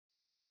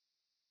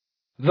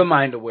The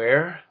Mind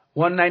Aware,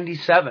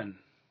 197.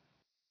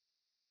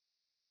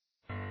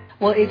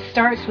 Well, it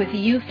starts with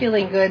you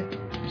feeling good.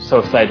 So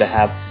excited to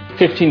have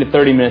 15 to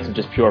 30 minutes of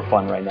just pure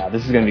fun right now.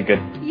 This is going to be good.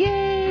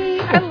 Yay!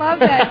 I love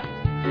that.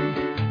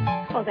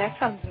 Oh, that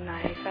sounds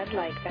nice. I'd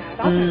like that.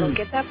 I'm going to go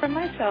get that for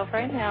myself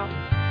right now.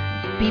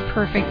 Be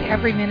perfect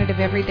every minute of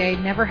every day.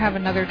 Never have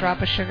another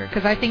drop of sugar.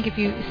 Because I think if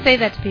you say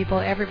that to people,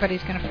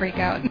 everybody's going to freak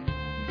out.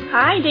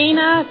 Hi,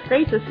 Dana. It's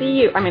great to see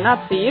you. I mean,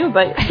 not see you,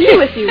 but be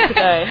with you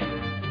today.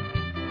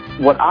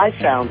 What I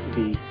found to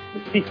be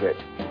the secret.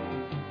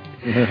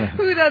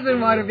 Who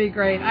doesn't want to be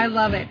great? I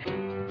love it.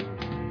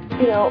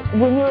 You know,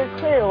 when you are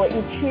clear, what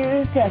you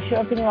choose to show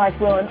up in your life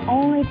will, and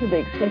only to the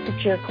extent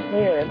that you're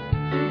clear.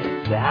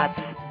 That's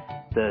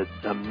the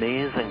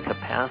amazing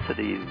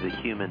capacity of the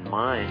human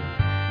mind.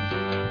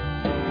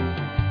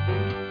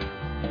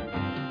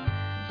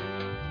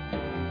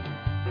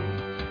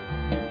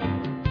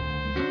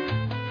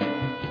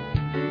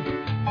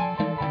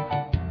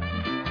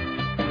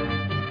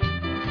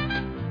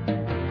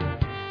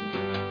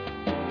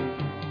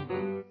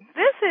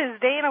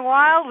 Dana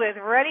Wilde with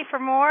Ready for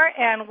More,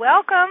 and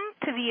welcome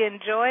to the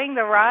Enjoying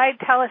the Ride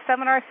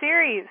teleseminar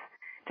series.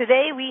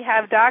 Today we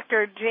have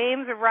Dr.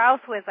 James Rouse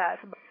with us.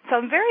 So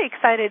I'm very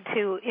excited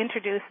to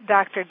introduce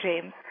Dr.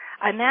 James,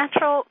 a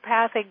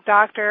naturopathic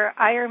doctor,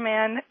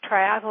 Ironman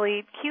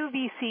triathlete,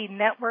 QVC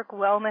network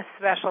wellness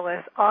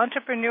specialist,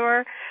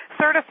 entrepreneur,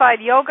 certified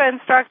yoga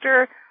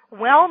instructor,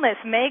 Wellness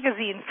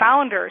Magazine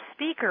founder,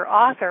 speaker,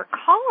 author,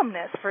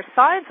 columnist for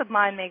Science of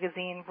Mind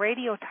magazine,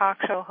 radio talk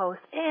show host,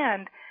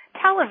 and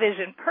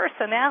television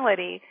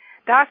personality.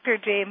 Dr.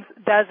 James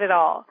does it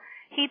all.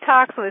 He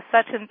talks with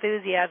such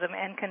enthusiasm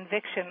and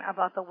conviction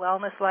about the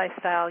wellness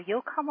lifestyle,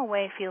 you'll come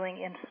away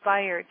feeling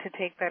inspired to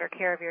take better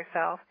care of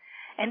yourself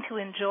and to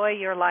enjoy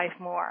your life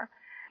more.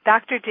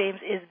 Dr.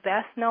 James is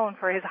best known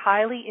for his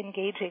highly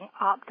engaging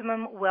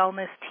Optimum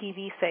Wellness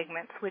TV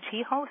segments, which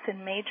he hosts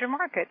in major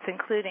markets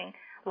including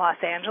Los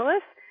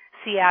Angeles,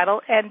 Seattle,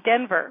 and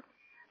Denver.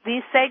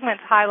 These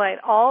segments highlight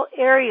all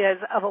areas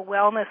of a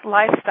wellness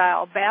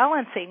lifestyle,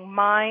 balancing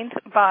mind,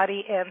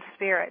 body, and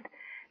spirit.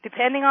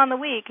 Depending on the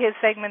week, his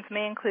segments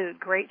may include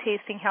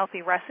great-tasting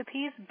healthy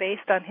recipes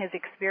based on his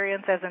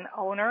experience as an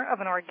owner of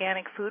an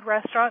organic food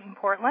restaurant in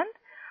Portland,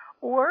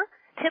 or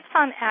tips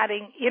on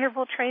adding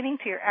interval training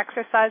to your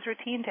exercise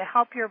routine to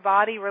help your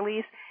body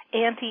release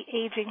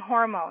anti-aging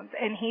hormones.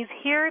 And he's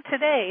here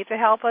today to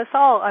help us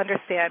all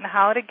understand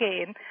how to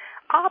gain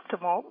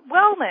optimal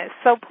wellness.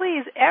 So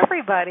please,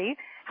 everybody,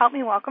 help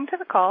me welcome to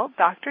the call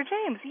Dr.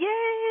 James.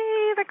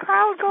 Yay! The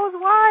crowd goes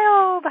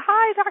wild.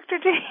 Hi, Dr.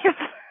 James.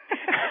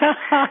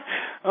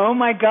 Oh,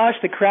 my gosh,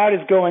 the crowd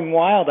is going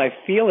wild. I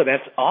feel it.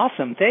 That's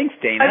awesome. Thanks,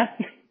 Dana.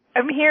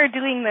 I'm here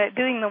doing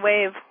the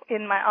wave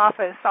in my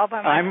office all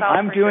by myself.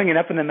 I'm doing it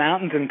up in the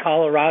mountains in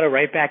Colorado,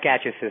 right back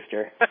at you,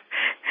 sister.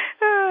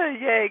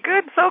 Yay,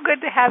 good. So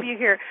good to have you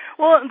here.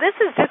 Well, this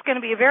is just going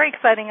to be a very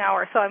exciting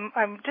hour, so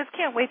I'm just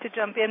can't wait to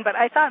jump in. But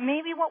I thought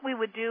maybe what we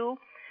would do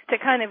to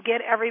kind of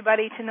get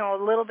everybody to know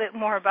a little bit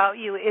more about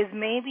you is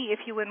maybe if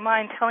you wouldn't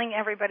mind telling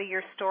everybody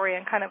your story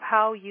and kind of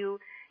how you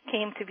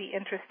came to be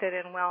interested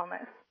in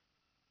wellness.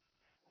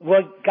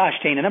 Well, gosh,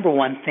 Dana, number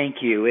one, thank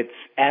you. It's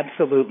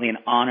absolutely an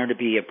honor to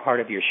be a part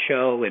of your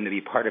show and to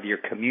be part of your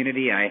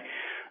community.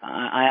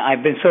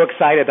 I've been so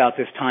excited about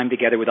this time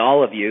together with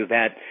all of you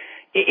that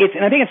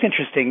and I think it's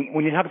interesting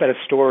when you talk about a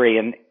story,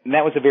 and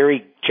that was a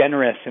very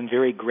generous and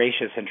very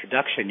gracious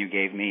introduction you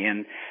gave me.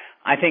 And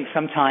I think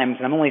sometimes,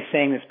 and I'm only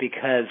saying this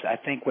because I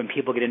think when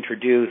people get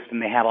introduced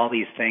and they have all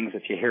these things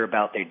that you hear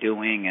about they're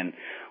doing and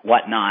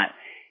whatnot,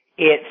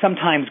 it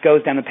sometimes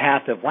goes down the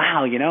path of,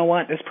 wow, you know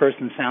what? This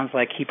person sounds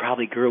like he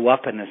probably grew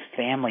up in this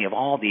family of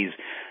all these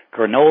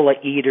granola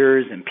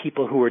eaters and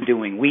people who were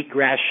doing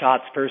wheatgrass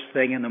shots first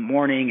thing in the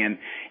morning, and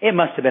it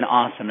must have been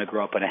awesome to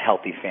grow up in a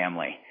healthy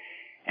family.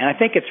 And I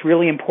think it's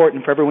really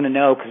important for everyone to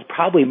know, because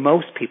probably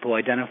most people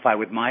identify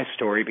with my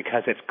story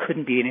because it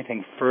couldn't be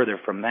anything further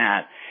from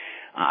that.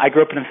 I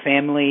grew up in a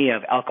family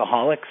of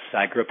alcoholics.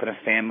 I grew up in a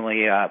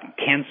family of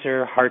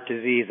cancer, heart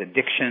disease,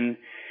 addiction.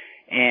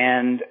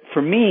 And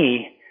for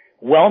me,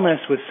 wellness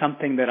was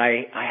something that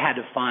I had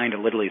to find to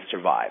literally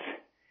survive.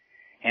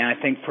 And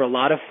I think for a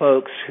lot of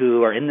folks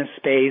who are in the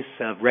space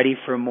of Ready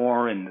for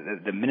More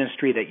and the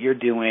ministry that you're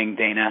doing,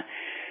 Dana,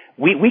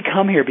 we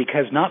come here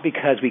not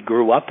because we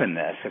grew up in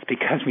this. It's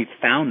because we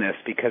found this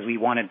because we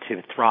wanted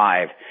to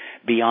thrive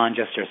beyond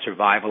just our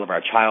survival of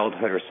our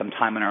childhood or some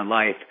time in our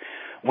life.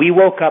 We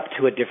woke up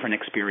to a different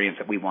experience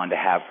that we wanted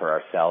to have for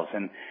ourselves.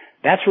 And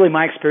that's really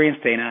my experience,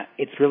 Dana.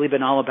 It's really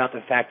been all about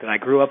the fact that I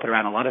grew up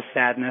around a lot of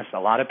sadness, a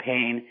lot of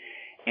pain,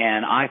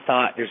 and I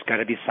thought there's got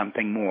to be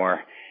something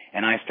more.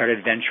 And I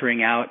started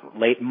venturing out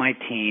late in my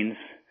teens,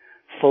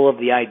 full of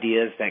the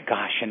ideas that,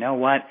 gosh, you know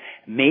what?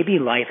 Maybe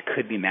life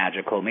could be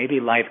magical. Maybe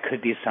life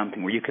could be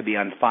something where you could be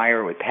on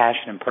fire with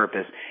passion and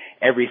purpose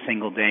every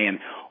single day. And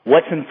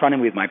what's in front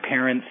of me with my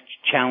parents'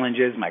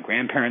 challenges, my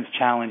grandparents'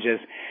 challenges,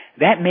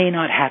 that may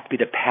not have to be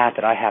the path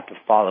that I have to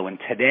follow. And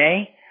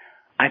today,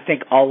 I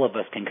think all of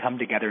us can come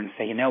together and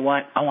say, you know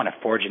what? I want to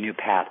forge a new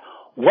path.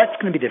 what's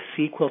going to be the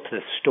sequel to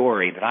the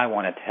story that I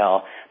want to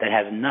tell that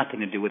has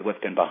nothing to do with what's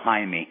been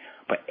behind me,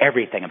 but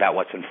everything about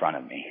what's in front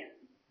of me.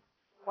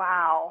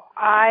 Wow.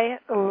 I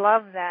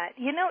love that.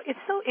 You know, it's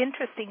so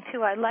interesting,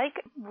 too. I like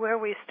where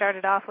we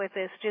started off with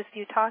this, just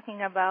you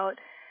talking about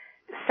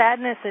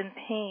sadness and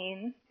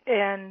pain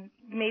and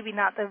maybe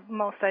not the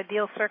most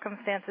ideal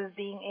circumstances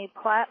being a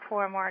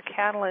platform or a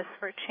catalyst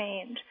for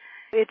change.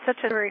 It's such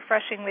a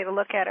refreshing way to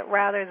look at it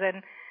rather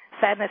than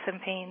sadness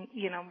and pain,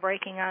 you know,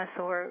 breaking us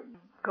or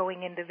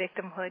going into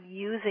victimhood,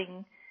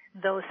 using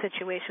those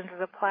situations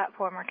as a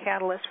platform or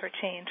catalyst for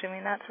change. I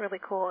mean, that's really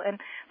cool. And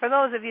for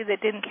those of you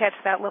that didn't catch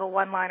that little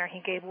one-liner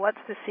he gave, what's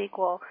the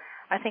sequel?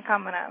 I think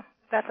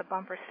that's a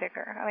bumper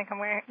sticker. I think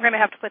we're going to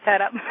have to put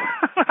that up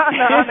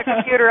on the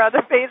computer, on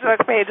the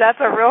Facebook page. That's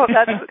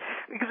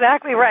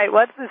exactly right.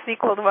 What's the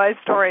sequel to my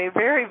story?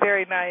 Very,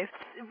 very nice.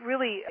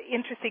 Really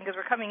interesting because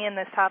we're coming in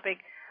this topic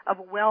of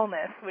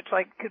wellness, which,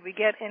 like, could we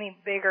get any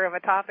bigger of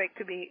a topic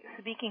to be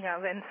speaking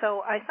of? And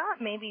so I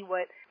thought maybe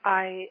what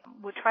I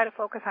would try to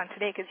focus on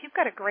today, because you've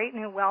got a great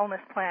new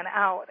wellness plan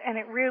out, and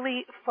it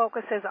really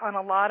focuses on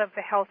a lot of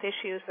the health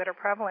issues that are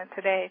prevalent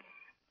today.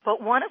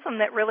 But one of them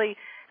that really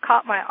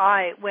caught my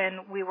eye when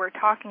we were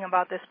talking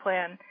about this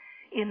plan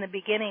in the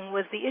beginning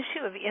was the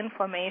issue of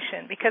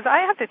inflammation, because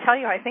I have to tell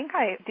you, I think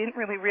I didn't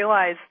really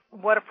realize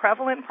what a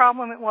prevalent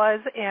problem it was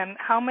and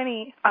how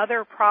many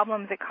other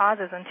problems it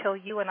causes until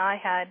you and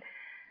I had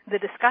the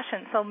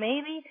discussion. So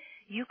maybe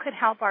you could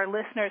help our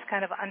listeners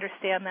kind of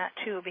understand that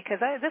too,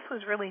 because this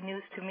was really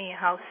news to me,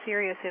 how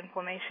serious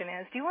inflammation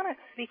is. Do you want to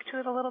speak to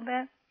it a little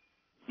bit?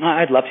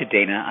 I'd love to,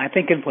 Dana. I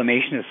think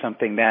inflammation is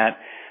something that,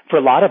 for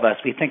a lot of us,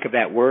 we think of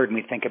that word and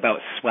we think about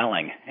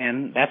swelling,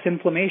 and that's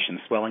inflammation,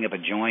 swelling of a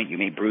joint. You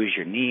may bruise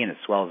your knee and it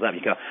swells up.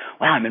 You go,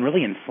 wow, I've been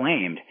really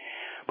inflamed.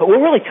 But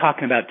what we're really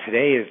talking about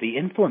today is the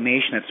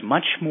inflammation that's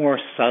much more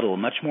subtle,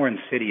 much more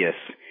insidious.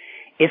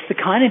 It's the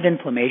kind of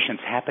inflammation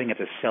that's happening at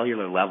the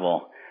cellular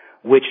level,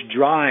 which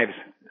drives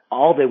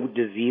all the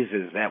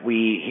diseases that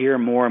we hear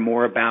more and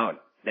more about,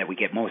 that we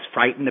get most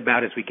frightened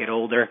about as we get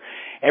older.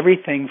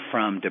 Everything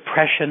from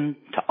depression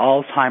to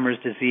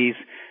Alzheimer's disease,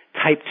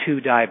 type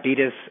 2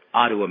 diabetes,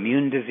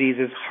 autoimmune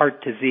diseases,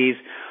 heart disease.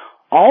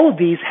 All of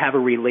these have a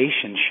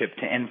relationship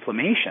to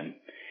inflammation.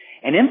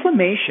 And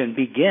inflammation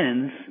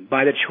begins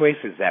by the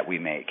choices that we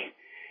make.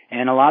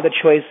 And a lot of the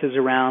choices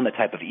around the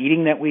type of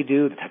eating that we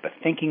do, the type of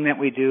thinking that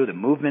we do, the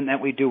movement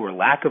that we do or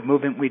lack of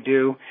movement we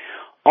do,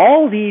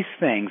 all these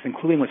things,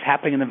 including what's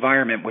happening in the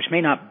environment, which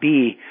may not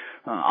be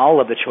all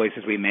of the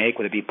choices we make,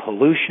 whether it be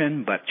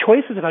pollution, but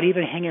choices about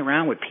even hanging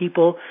around with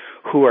people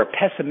who are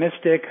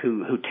pessimistic,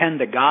 who tend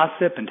to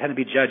gossip and tend to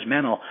be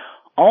judgmental,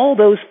 all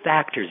those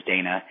factors,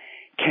 Dana,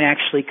 can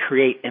actually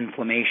create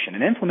inflammation.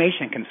 And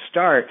inflammation can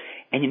start,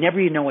 and you never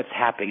even know what's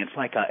happening. It's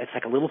like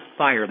a little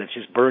fire that's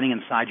just burning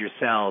inside your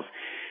cells.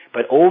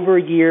 But over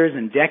years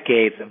and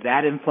decades of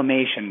that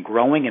inflammation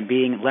growing and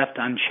being left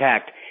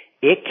unchecked,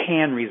 it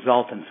can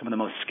result in some of the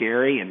most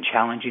scary and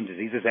challenging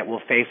diseases that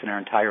we'll face in our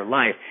entire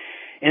life.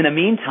 In the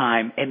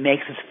meantime, it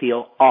makes us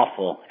feel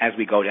awful as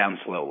we go down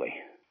slowly.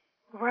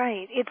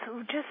 Right. It's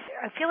just,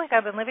 I feel like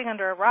I've been living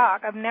under a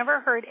rock. I've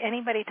never heard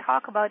anybody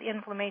talk about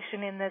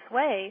inflammation in this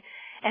way.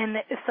 And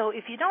so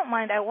if you don't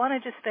mind, I want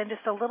to just spend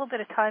just a little bit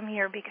of time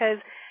here,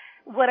 because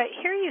what I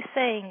hear you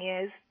saying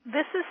is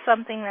this is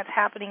something that's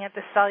happening at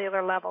the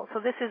cellular level. So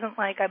this isn't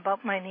like I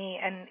bump my knee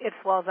and it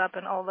swells up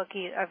and, oh,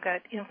 looky, I've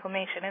got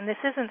inflammation. And this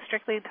isn't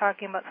strictly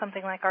talking about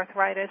something like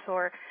arthritis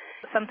or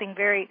something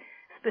very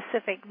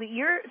specific.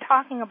 You're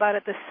talking about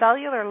at the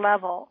cellular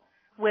level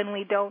when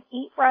we don't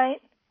eat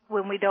right,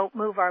 when we don't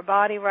move our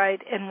body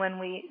right, and when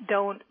we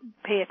don't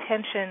pay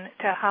attention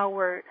to how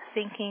we're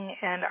thinking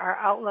and our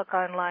outlook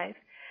on life,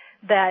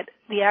 that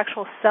the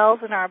actual cells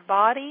in our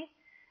body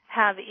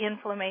have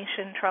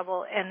inflammation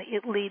trouble and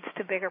it leads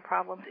to bigger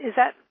problems. Is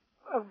that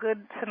a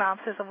good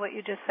synopsis of what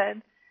you just said?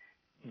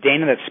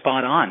 Dana, that's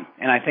spot on.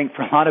 And I think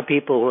for a lot of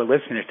people who are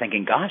listening, they're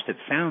thinking, gosh, that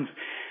sounds,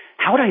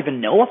 how would I even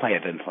know if I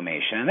have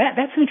inflammation? And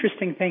that's an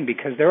interesting thing,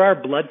 because there are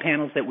blood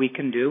panels that we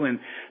can do, and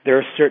there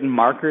are certain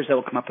markers that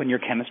will come up on your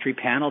chemistry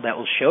panel that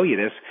will show you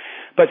this.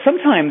 But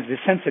sometimes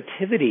the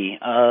sensitivity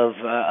of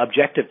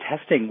objective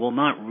testing will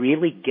not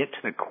really get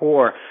to the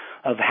core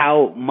of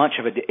how much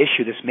of an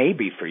issue this may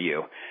be for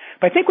you.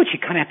 But I think what you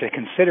kind of have to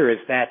consider is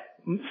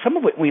that some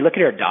of it, when we look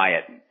at our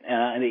diet,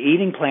 the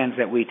eating plans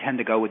that we tend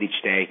to go with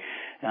each day,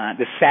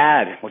 the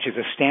SAD, which is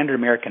a standard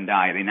American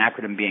diet, the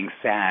acronym being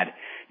SAD,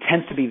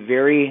 tends to be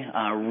very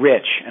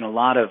rich in a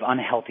lot of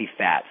unhealthy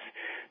fats,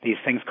 these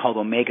things called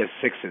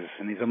omega-6s.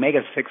 And these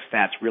omega-6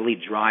 fats really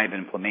drive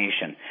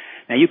inflammation.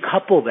 Now, you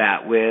couple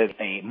that with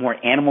a more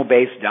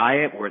animal-based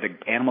diet where the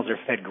animals are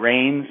fed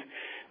grains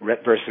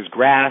versus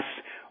grass.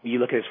 You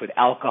look at this with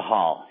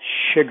alcohol,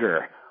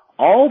 sugar,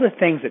 all the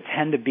things that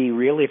tend to be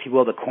really, if you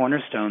will, the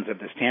cornerstones of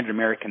the standard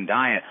American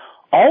diet.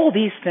 All of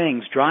these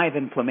things drive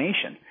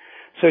inflammation.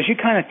 So as you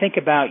kind of think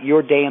about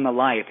your day in the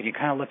life and you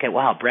kind of look at,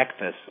 wow,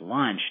 breakfast,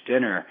 lunch,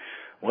 dinner,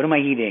 what am I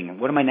eating?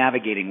 What am I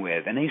navigating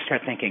with? And then you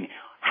start thinking,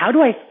 How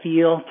do I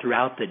feel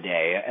throughout the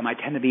day? Am I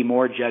tend to be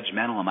more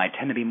judgmental? Am I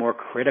tend to be more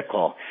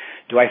critical?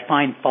 Do I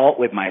find fault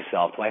with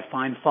myself? Do I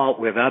find fault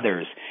with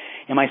others?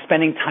 Am I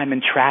spending time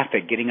in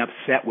traffic getting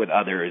upset with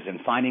others and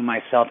finding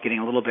myself getting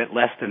a little bit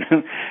less than,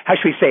 how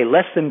should we say,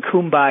 less than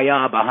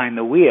kumbaya behind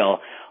the wheel?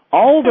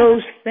 All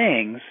those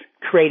things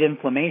create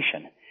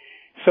inflammation.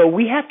 So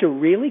we have to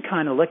really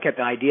kind of look at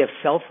the idea of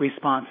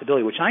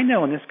self-responsibility, which I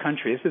know in this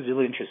country, this is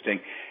really interesting,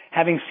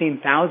 having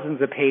seen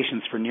thousands of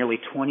patients for nearly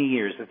 20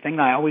 years, the thing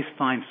I always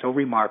find so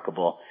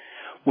remarkable,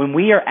 when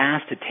we are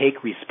asked to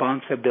take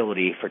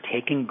responsibility for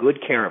taking good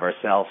care of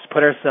ourselves,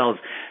 put ourselves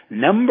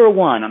number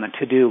one on the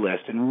to-do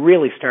list and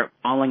really start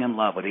falling in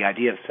love with the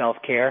idea of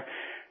self-care,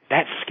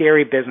 that's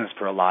scary business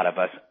for a lot of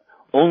us.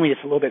 Only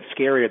it's a little bit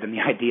scarier than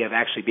the idea of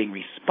actually being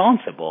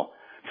responsible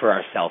for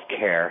our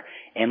self-care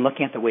and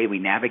looking at the way we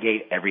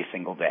navigate every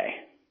single day.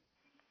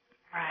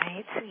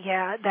 Right.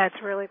 Yeah, that's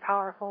really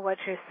powerful what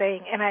you're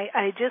saying. And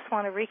I just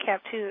want to recap,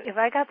 too. If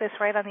I got this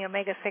right on the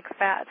omega-6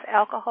 fats,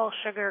 alcohol,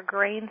 sugar,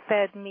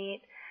 grain-fed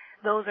meat,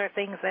 those are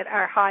things that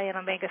are high in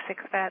omega-6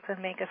 fats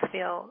and make us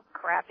feel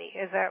crappy.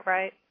 Is that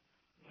right?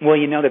 Well,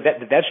 you know, the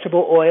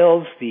vegetable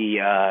oils, the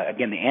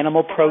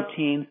animal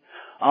protein,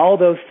 all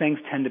those things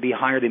tend to be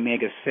higher than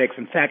omega-6.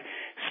 In fact,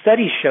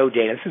 studies show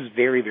data, this is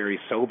very, very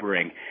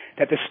sobering,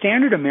 that the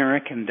standard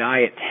American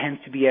diet tends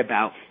to be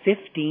about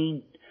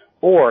 15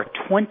 or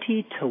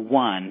 20 to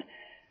 1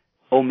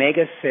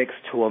 omega-6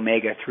 to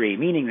omega-3,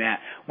 meaning that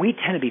we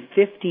tend to be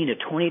 15 to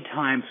 20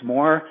 times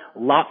more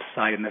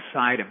lopsided on the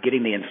side of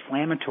getting the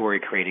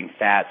inflammatory creating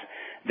fats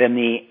than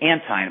the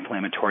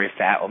anti-inflammatory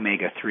fat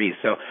omega-3.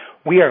 So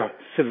we are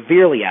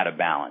severely out of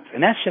balance.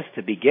 And that's just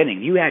the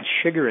beginning. You add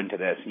sugar into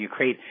this and you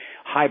create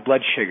high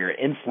blood sugar,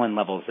 insulin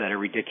levels that are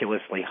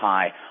ridiculously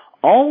high.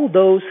 All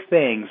those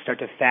things start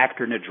to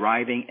factor into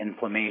driving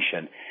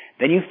inflammation.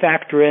 Then you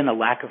factor in a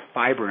lack of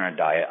fiber in our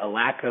diet, a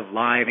lack of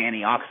live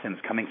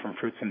antioxidants coming from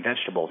fruits and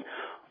vegetables.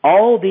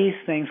 All these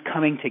things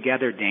coming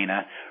together,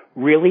 Dana,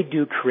 really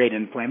do create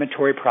an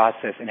inflammatory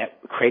process, and it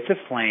creates a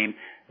flame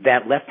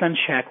that, left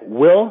unchecked,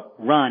 will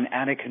run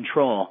out of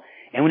control.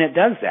 And when it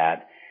does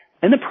that,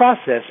 in the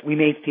process, we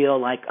may feel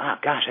like, oh,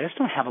 gosh, I just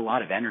don't have a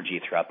lot of energy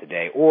throughout the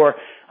day, or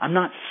I'm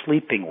not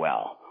sleeping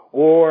well,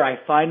 or I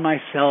find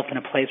myself in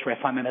a place where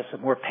I find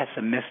myself more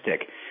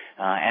pessimistic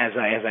as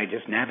I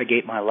just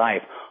navigate my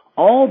life.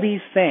 All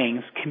these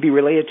things can be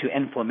related to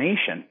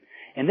inflammation.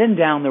 And then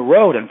down the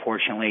road,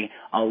 unfortunately,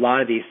 a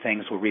lot of these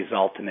things will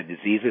result in the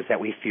diseases that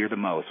we fear the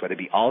most, whether it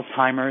be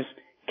Alzheimer's,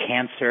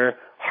 cancer,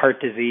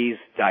 heart disease,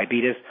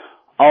 diabetes.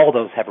 All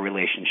those have a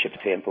relationship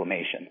to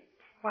inflammation.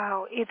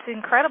 Wow, it's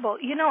incredible.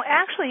 You know,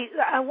 actually,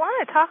 I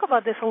want to talk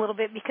about this a little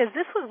bit because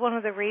this was one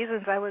of the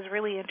reasons I was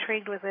really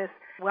intrigued with this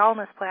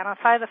wellness plan.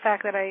 Aside the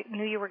fact that I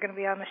knew you were going to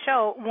be on the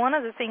show, one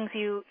of the things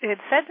you had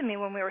said to me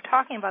when we were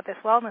talking about this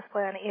wellness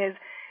plan is,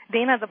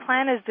 Dana, the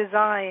plan is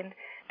designed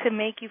to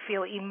make you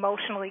feel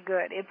emotionally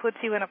good. It puts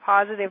you in a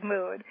positive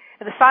mood.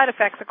 And the side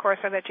effects, of course,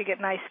 are that you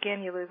get nice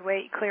skin, you lose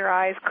weight, clear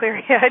eyes, clear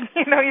head,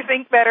 you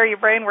think better, your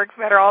brain works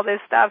better, all this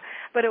stuff.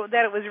 But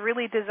that it was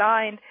really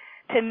designed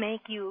to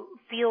make you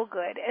feel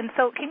good. And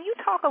so can you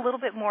talk a little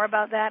bit more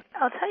about that?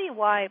 I'll tell you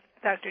why,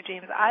 Dr.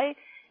 James. I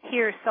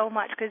hear so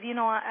much, because,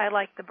 I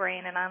like the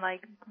brain and I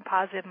like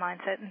positive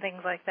mindset and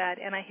things like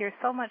that. And I hear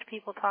so much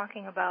people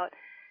talking about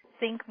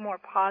think more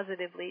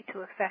positively to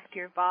affect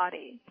your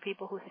body,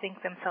 people who think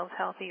themselves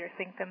healthy or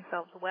think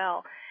themselves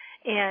well.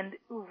 And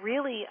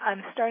really,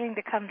 I'm starting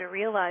to come to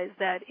realize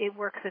that it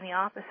works in the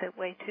opposite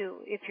way, too.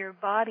 If your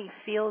body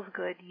feels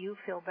good, you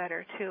feel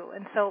better, too.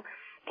 And so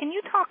can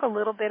you talk a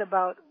little bit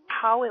about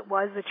how it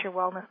was that your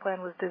wellness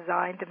plan was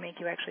designed to make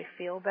you actually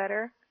feel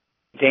better?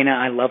 Dana,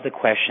 I love the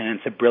question.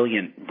 It's a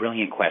brilliant,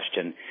 brilliant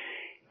question.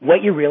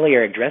 What you really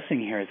are addressing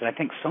here is that I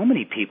think so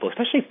many people,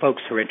 especially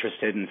folks who are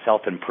interested in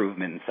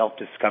self-improvement and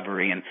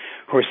self-discovery and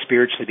who are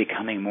spiritually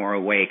becoming more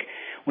awake,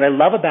 what I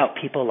love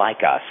about people like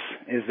us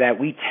is that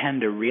we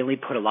tend to really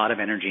put a lot of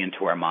energy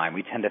into our mind.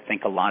 We tend to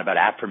think a lot about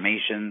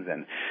affirmations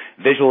and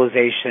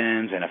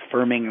visualizations and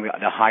affirming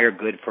the higher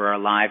good for our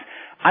life.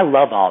 I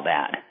love all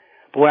that.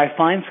 But what I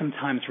find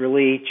sometimes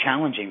really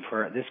challenging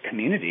for this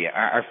community,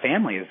 our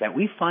family, is that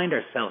we find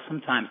ourselves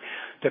sometimes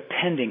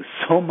depending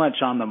so much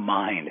on the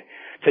mind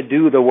to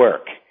do the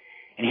work.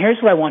 And here's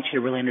what I want you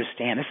to really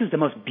understand. This is the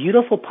most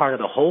beautiful part of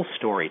the whole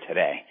story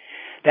today.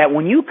 That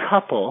when you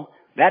couple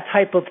that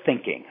type of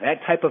thinking,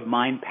 that type of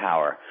mind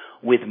power,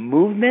 with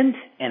movement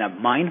and a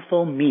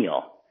mindful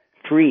meal,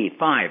 3,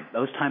 5,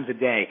 those times a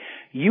day,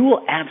 you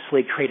will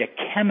absolutely create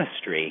a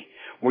chemistry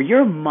where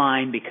your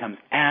mind becomes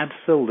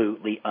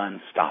absolutely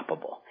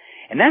unstoppable.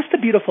 And that's the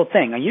beautiful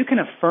thing. You can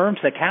affirm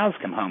till the cows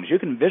come home. You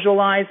can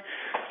visualize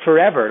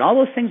forever. And all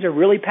those things are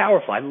really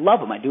powerful. I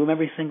love them. I do them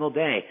every single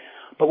day.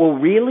 But will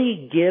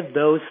really give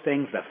those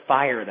things the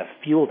fire, the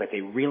fuel that they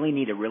really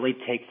need to really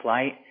take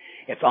flight,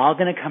 it's all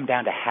going to come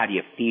down to how do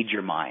you feed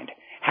your mind?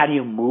 How do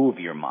you move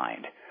your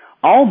mind?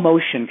 All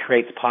motion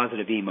creates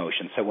positive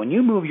emotion. So when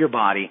you move your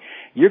body,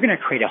 you're going to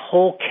create a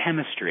whole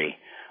chemistry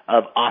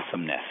of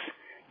awesomeness.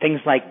 Things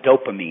like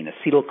dopamine,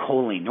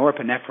 acetylcholine,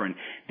 norepinephrine.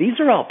 These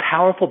are all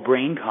powerful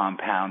brain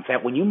compounds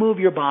that when you move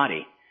your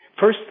body,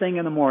 first thing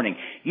in the morning,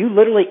 you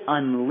literally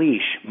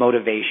unleash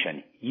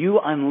motivation.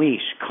 You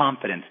unleash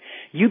confidence.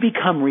 You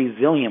become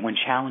resilient when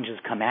challenges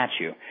come at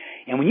you.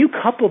 And when you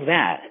couple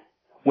that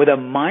with a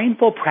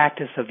mindful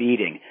practice of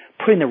eating,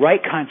 putting the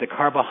right kinds of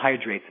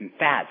carbohydrates and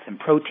fats and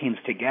proteins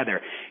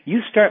together,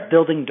 you start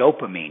building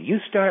dopamine. You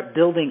start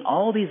building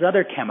all these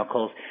other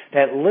chemicals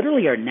that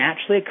literally are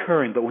naturally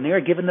occurring, but when they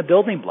are given the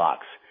building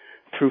blocks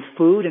through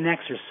food and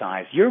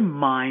exercise, your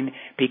mind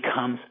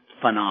becomes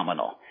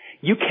phenomenal.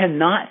 You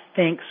cannot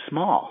think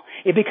small.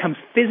 It becomes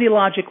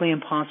physiologically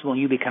impossible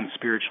and you become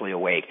spiritually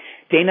awake.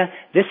 Dana,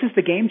 this is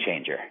the game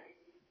changer.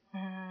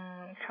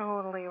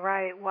 Totally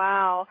right.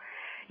 Wow.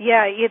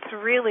 Yeah, it's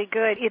really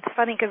good. It's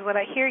funny because what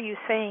I hear you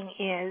saying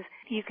is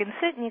you can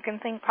sit and you can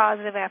think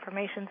positive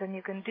affirmations and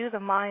you can do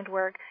the mind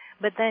work,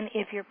 but then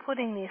if you're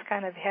putting these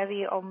kind of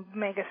heavy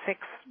omega-6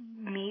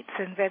 meats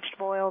and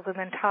vegetable oils and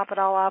then top it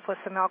all off with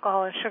some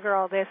alcohol and sugar,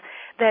 all this,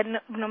 then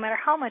no matter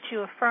how much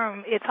you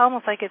affirm, it's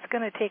almost like it's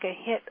going to take a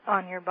hit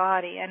on your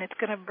body and it's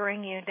going to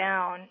bring you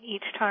down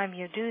each time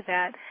you do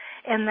that.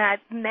 And that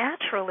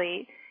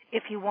naturally,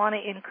 if you want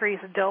to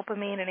increase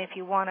dopamine and if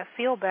you want to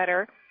feel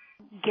better,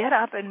 get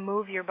up and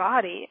move your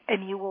body,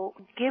 and you will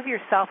give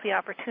yourself the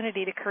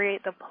opportunity to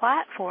create the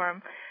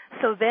platform.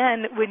 So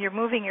then when you're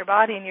moving your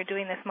body and you're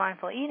doing this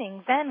mindful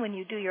eating, then when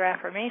you do your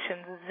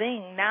affirmations,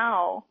 zing,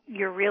 now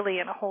you're really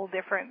in a whole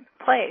different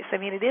place. I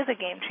mean, it is a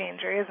game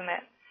changer, isn't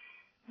it?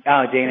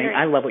 Oh, Dana,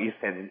 I love what you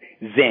said.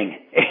 Zing.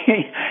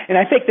 And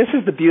I think this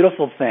is the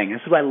beautiful thing.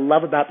 This is what I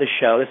love about the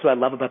show. This is what I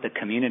love about the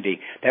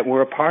community that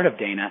we're a part of,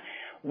 Dana.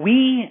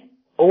 We,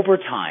 over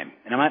time,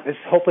 and this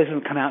hopefully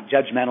doesn't come out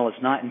judgmental,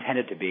 it's not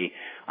intended to be,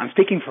 I'm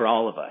speaking for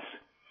all of us,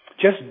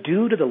 just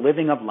due to the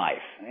living of life,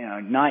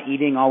 not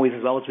eating always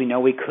as well as we know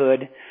we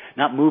could,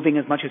 not moving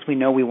as much as we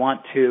know we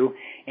want to,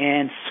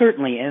 and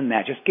certainly in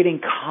that, just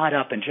getting caught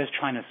up in just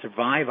trying to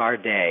survive our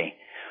day,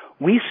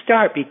 we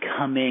start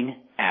becoming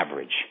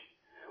average.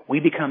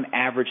 We become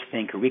average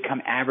thinker. We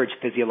become average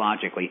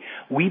physiologically.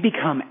 We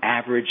become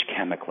average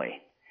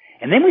chemically.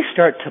 And then we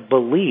start to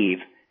believe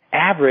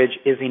average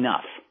is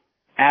enough.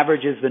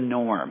 Average is the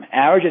norm.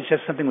 Average is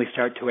just something we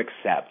start to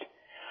accept.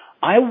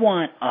 I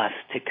want us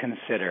to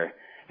consider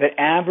that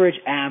average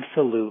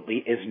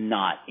absolutely is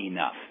not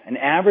enough. An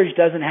average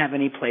doesn't have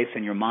any place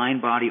in your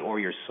mind, body, or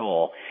your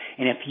soul.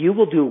 And if you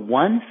will do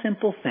one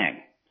simple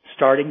thing,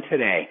 starting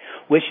today,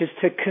 which is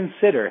to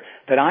consider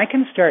that I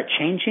can start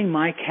changing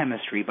my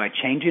chemistry by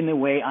changing the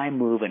way I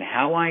move and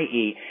how I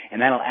eat,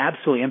 and that'll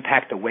absolutely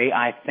impact the way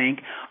I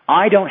think,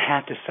 I don't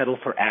have to settle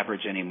for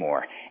average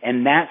anymore.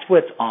 And that's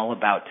what it's all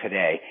about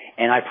today.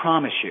 And I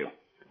promise you,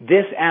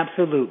 this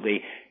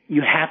absolutely,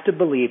 you have to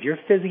believe your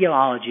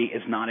physiology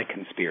is not a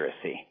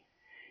conspiracy.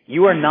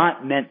 You are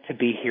not meant to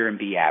be here and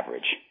be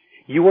average.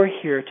 You are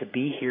here to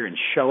be here and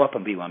show up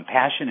and be on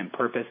passion and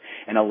purpose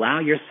and allow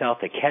yourself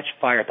to catch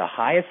fire at the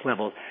highest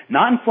levels,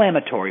 not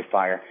inflammatory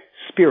fire,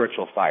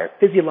 spiritual fire,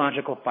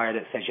 physiological fire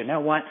that says, you know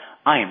what,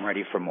 I am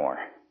ready for more.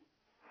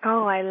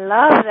 Oh, I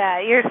love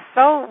that. You're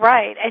so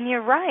right. And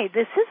you're right.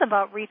 This is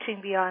about reaching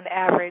beyond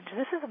average.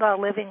 This is about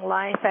living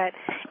life at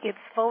its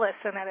fullest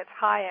and at its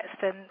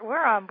highest. And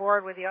we're on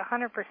board with you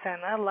 100%.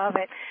 I love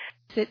it.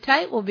 Sit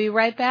tight. We'll be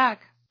right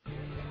back.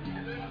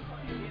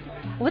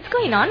 What's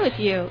going on with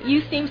you?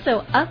 You seem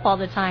so up all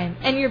the time,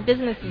 and your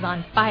business is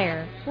on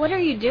fire. What are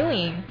you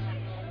doing?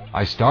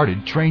 I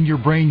started Train Your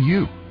Brain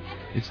U.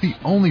 It's the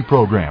only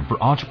program for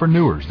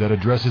entrepreneurs that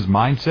addresses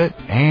mindset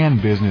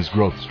and business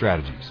growth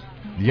strategies.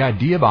 The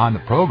idea behind the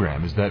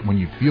program is that when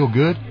you feel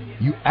good,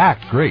 you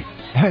act great,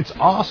 and it's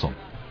awesome.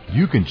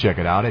 You can check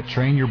it out at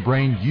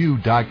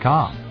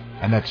trainyourbrainu.com,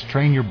 and that's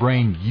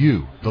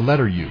trainyourbrainu, the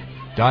letter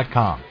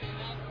U.com.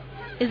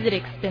 Is it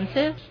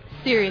expensive?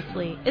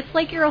 Seriously, it's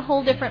like you're a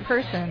whole different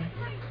person.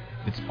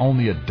 It's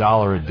only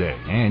 $1 a day,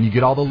 and you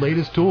get all the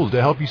latest tools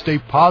to help you stay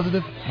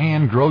positive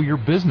and grow your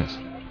business.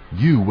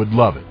 You would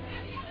love it.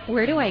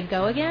 Where do I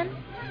go again?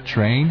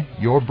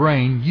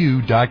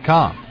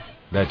 trainyourbrainu.com.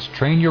 That's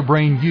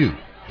trainyourbrainu,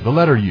 the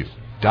letter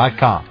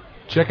U.com.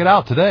 Check it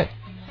out today.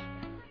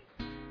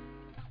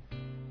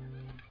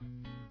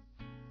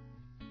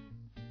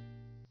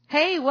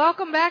 Hey,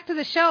 welcome back to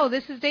the show.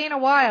 This is Dana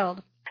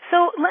Wilde.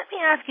 So let me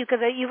ask you,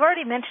 because you've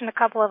already mentioned a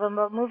couple of them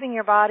about moving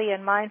your body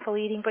and mindful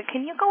eating, but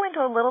can you go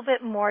into a little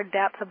bit more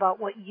depth about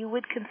what you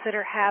would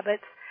consider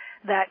habits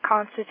that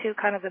constitute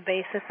kind of the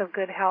basis of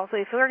good health?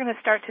 If we were going to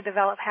start to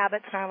develop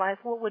habits in our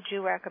life, what would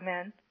you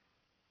recommend?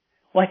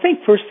 Well, I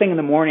think first thing in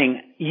the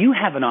morning, you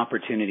have an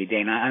opportunity,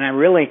 Dana, and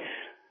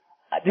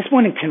this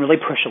morning can really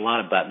push a lot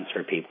of buttons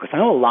for people, because I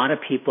know a lot of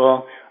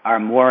people are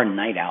more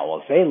night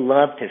owls. They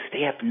love to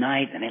stay up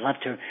night, and they love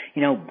to,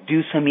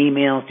 do some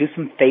emails, do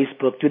some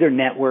Facebook, do their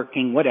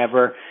networking,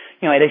 whatever.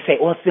 They say,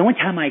 well, it's the only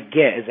time I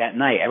get is at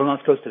night. Everyone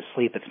else goes to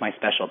sleep. It's my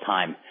special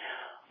time.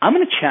 I'm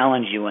going to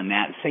challenge you on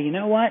that and say, you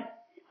know what?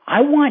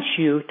 I want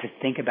you to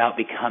think about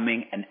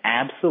becoming an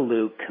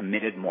absolute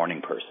committed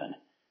morning person.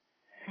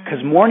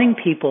 Because morning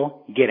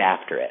people get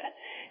after it.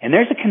 And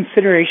there's a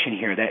consideration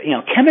here that,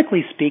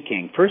 chemically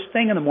speaking, first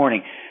thing in the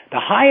morning, the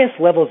highest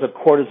levels of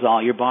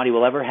cortisol your body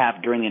will ever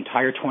have during the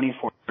entire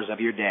 24 hours of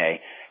your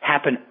day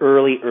happen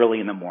early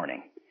in the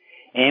morning.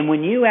 And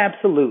when you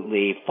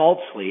absolutely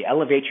falsely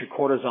elevate your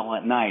cortisol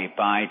at night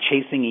by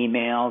chasing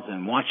emails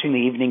and watching the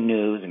evening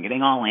news and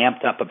getting all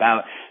amped up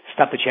about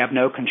stuff that you have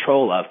no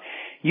control of,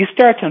 you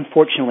start to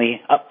unfortunately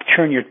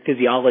upturn your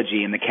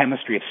physiology and the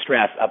chemistry of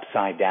stress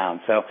upside down.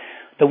 So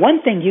the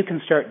one thing you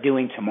can start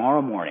doing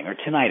tomorrow morning, or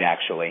tonight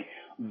actually,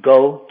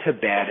 go to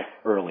bed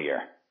earlier.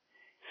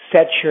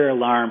 Set your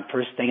alarm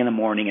first thing in the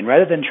morning, and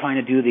rather than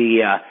trying to do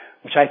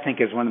which I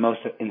think is one of the most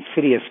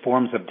insidious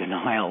forms of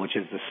denial, which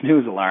is the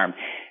snooze alarm,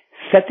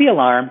 set the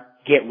alarm,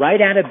 get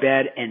right out of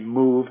bed, and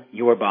move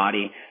your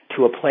body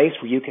to a place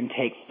where you can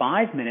take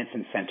 5 minutes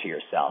and center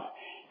yourself.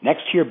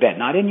 Next to your bed,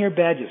 not in your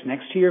bed, just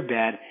next to your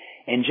bed,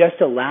 and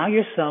just allow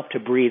yourself to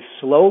breathe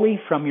slowly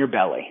from your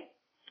belly.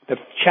 The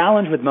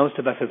challenge with most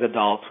of us as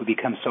adults, we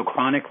become so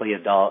chronically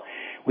adult,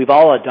 we've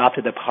all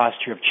adopted the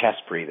posture of chest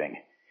breathing.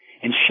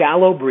 And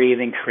shallow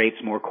breathing creates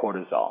more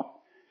cortisol.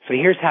 So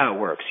here's how it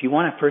works. You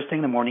want to first thing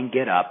in the morning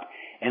get up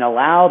and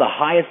allow the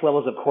highest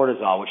levels of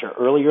cortisol, which are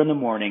earlier in the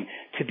morning,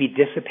 to be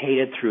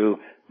dissipated through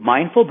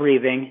mindful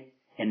breathing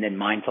and then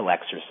mindful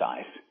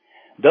exercise.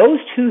 Those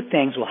two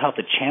things will help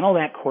to channel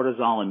that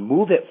cortisol and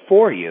move it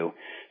for you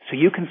so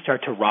you can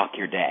start to rock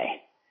your day.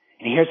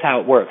 And here's how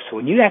it works. So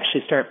when you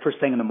actually start first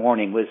thing in the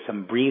morning with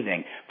some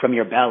breathing from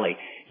your belly,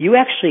 you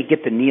actually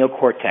get the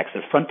neocortex, the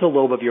frontal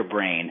lobe of your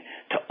brain,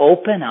 to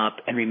open up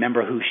and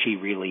remember who she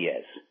really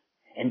is.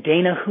 And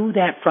Dana, who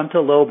that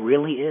frontal lobe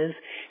really is,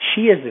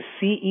 she is the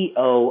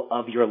CEO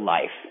of your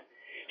life.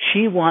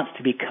 She wants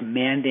to be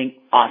commanding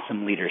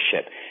awesome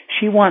leadership.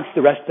 She wants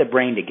the rest of the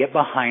brain to get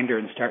behind her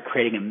and start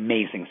creating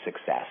amazing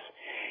success.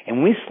 And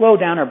when we slow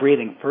down our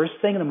breathing first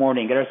thing in the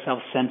morning, get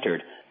ourselves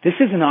centered, this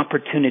is an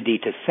opportunity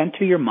to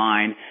center your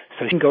mind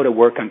so you can go to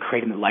work on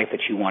creating the life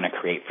that you want to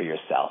create for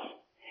yourself.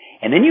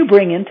 And then you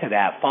bring into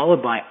that,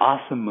 followed by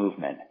awesome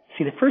movement.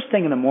 See, the first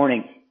thing in the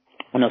morning,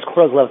 when those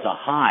cortisol levels are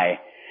high,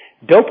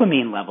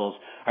 dopamine levels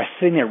are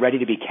sitting there ready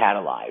to be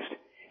catalyzed.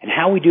 And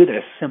how we do that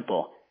is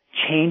simple.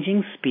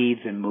 Changing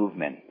speeds and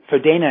movement. So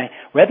Dana,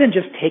 rather than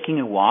just taking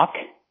a walk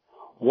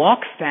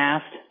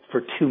fast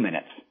for 2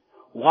 minutes.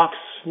 Walk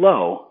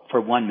slow for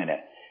 1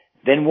 minute.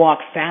 Then walk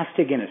fast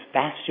again as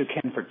fast as you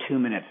can for 2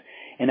 minutes.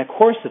 In a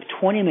course of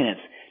 20 minutes,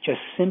 just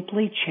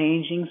simply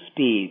changing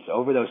speeds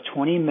over those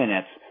 20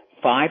 minutes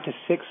 5 to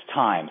 6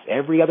 times,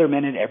 every other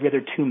minute, every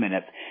other 2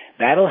 minutes,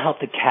 that'll help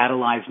to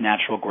catalyze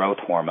natural growth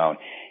hormone.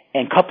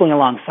 And coupling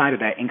alongside of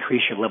that,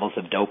 increase your levels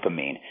of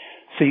dopamine.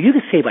 So you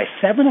could say by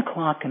 7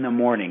 o'clock in the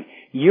morning,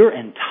 your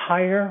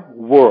entire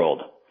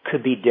world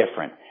could be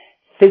different.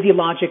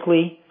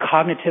 Physiologically,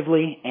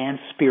 cognitively, and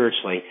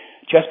spiritually,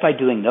 just by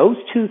doing those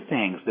two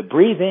things, the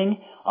breathing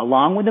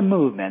along with the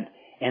movement,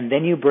 and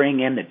then you bring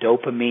in the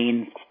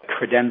dopamine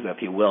credenza,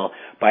 if you will,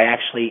 by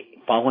actually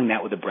following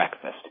that with a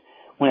breakfast.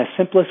 One of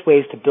the simplest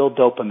ways to build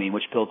dopamine,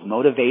 which builds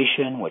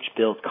motivation, which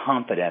builds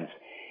confidence,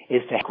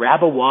 is to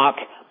grab a wok,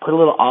 put a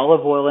little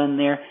olive oil in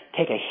there,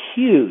 take a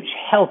huge,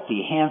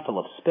 healthy handful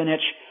of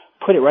spinach,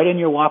 put it right in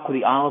your wok with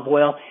the olive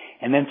oil,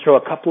 and then throw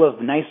a couple of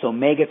nice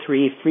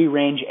omega-3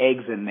 free-range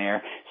eggs in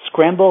there.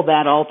 Scramble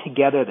that all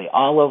together, the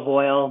olive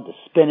oil, the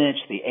spinach,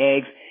 the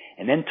eggs,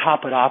 and then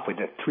top it off with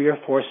a 3 or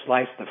 4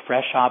 slices of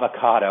fresh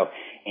avocado,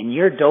 and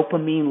your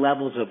dopamine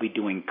levels will be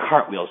doing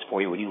cartwheels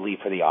for you when you leave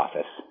for the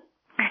office.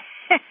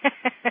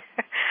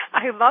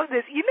 I love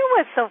this. You know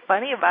what's so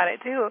funny about it,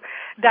 too,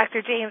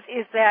 Dr. James,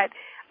 is that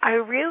I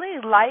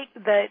really like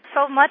that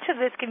so much of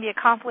this can be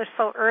accomplished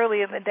so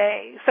early in the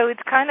day. So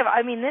it's kind of,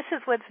 this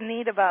is what's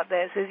neat about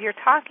this, is you're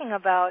talking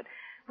about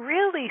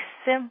really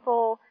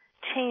simple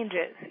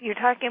changes. You're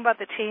talking about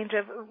the change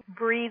of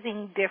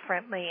breathing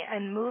differently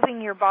and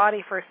moving your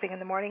body first thing in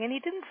the morning. And you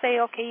didn't say,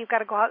 okay, you've got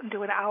to go out and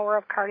do an hour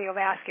of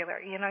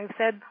cardiovascular. You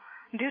said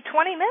do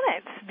 20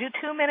 minutes. Do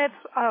 2 minutes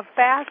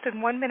fast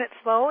and 1 minute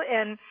slow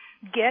and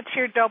get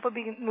your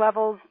dopamine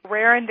levels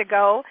raring to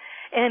go.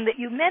 And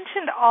you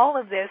mentioned all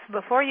of this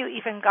before you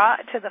even got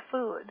to the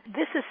food.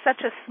 This is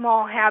such a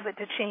small habit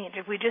to change.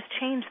 If we just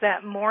change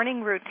that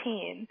morning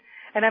routine,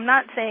 and I'm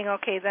not saying,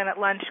 okay, then at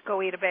lunch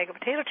go eat a bag of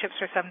potato chips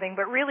or something,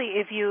 but really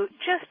if you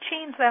just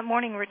change that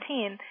morning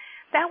routine,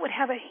 that would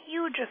have a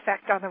huge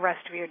effect on the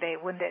rest of your day,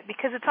 wouldn't it?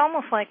 Because it's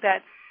almost like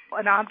that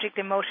an object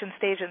in motion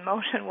stays in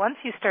motion. Once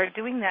you start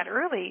doing that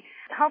early,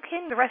 how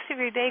can the rest of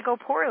your day go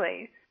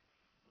poorly?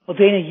 Well,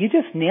 Dana, you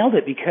just nailed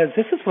it, because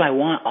this is what I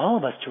want all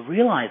of us to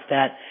realize,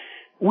 that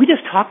we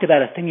just talked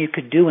about a thing you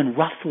could do in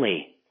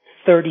roughly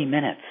 30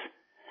 minutes.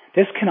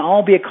 This can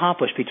all be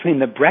accomplished between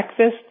the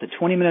breakfast, the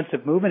 20 minutes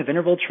of movement, of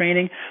interval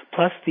training,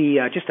 plus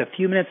the just a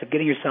few minutes of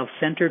getting yourself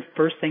centered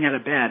first thing out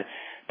of bed.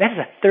 That is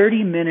a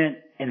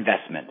 30-minute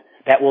investment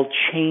that will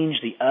change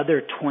the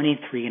other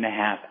 23 and a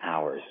half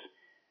hours.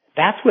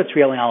 That's what it's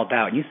really all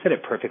about. And you said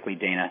it perfectly,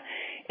 Dana.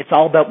 It's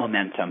all about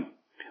momentum.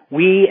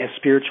 We as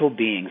spiritual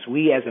beings,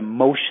 we as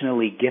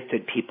emotionally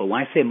gifted people,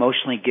 when I say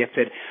emotionally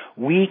gifted,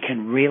 we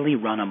can really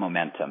run on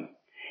momentum.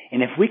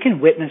 And if we can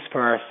witness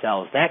for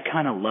ourselves that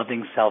kind of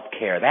loving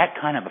self-care, that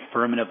kind of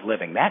affirmative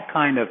living, that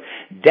kind of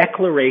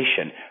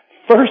declaration,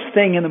 first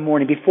thing in the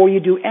morning before you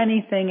do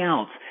anything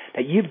else,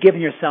 that you've given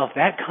yourself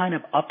that kind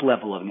of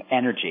up-level of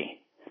energy,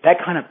 that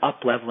kind of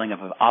up-leveling of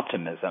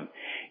optimism,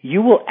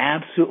 you will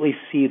absolutely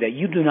see that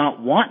you do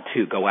not want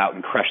to go out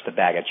and crush the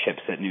bag of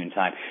chips at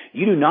noontime.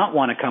 You do not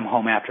want to come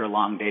home after a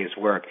long day's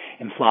work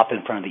and flop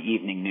in front of the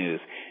evening news.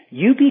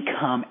 You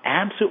become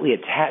absolutely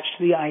attached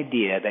to the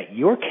idea that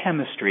your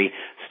chemistry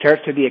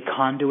starts to be a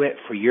conduit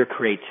for your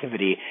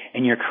creativity,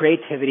 and your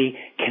creativity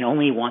can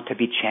only want to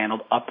be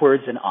channeled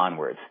upwards and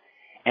onwards.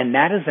 And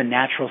that is the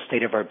natural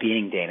state of our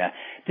being, Dana.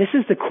 This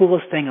is the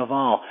coolest thing of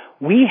all.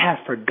 We have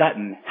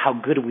forgotten how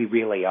good we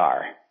really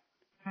are.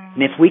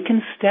 And if we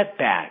can step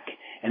back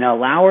and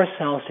allow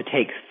ourselves to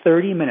take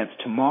 30 minutes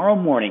tomorrow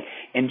morning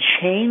and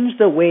change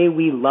the way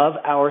we love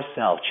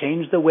ourselves,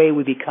 change the way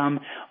we become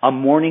a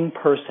morning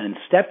person,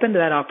 step into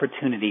that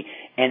opportunity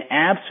and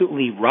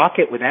absolutely rock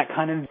it with that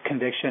kind of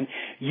conviction,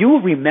 you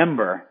will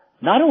remember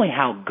not only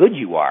how good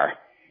you are,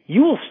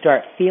 you will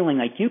start feeling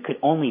like you could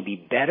only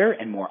be better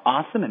and more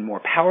awesome and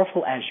more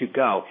powerful as you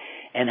go.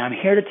 And I'm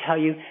here to tell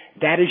you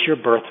that is your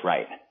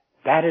birthright.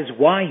 That is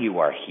why you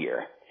are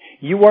here.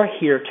 You are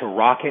here to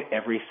rock it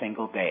every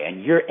single day,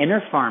 and your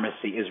inner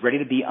pharmacy is ready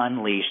to be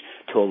unleashed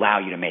to allow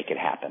you to make it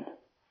happen.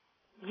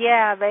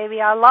 Yeah,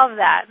 baby, I love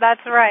that.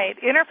 That's right.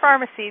 Inner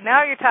pharmacy.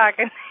 Now you're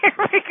talking. Here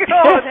we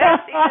go.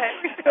 That's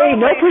it. Hey,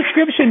 no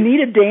prescription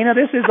needed, Dana.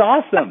 This is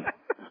awesome.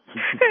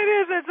 It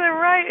is. It's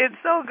right.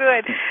 It's so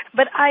good.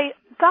 But I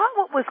thought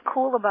what was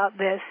cool about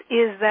this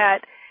is that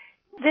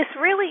this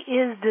really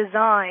is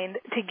designed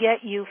to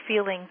get you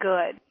feeling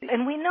good.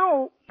 And we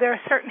know there are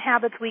certain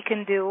habits we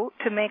can do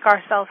to make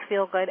ourselves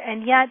feel good,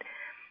 and yet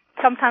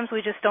sometimes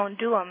we just don't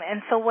do them.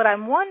 And so what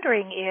I'm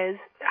wondering is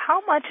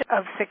how much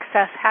of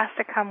success has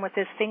to come with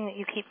this thing that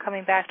you keep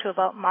coming back to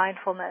about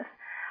mindfulness?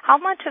 How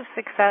much of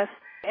success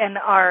and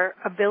our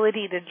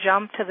ability to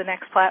jump to the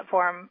next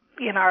platform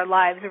in our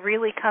lives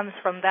really comes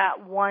from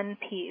that one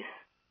piece?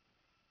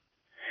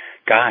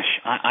 Gosh,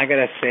 I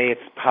gotta say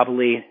it's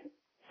probably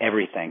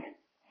everything.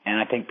 And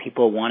I think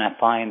people want to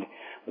find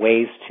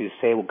ways to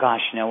say, well,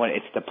 gosh, you know what,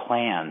 it's the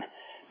plan.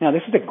 Now,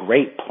 this is a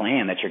great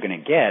plan that you're going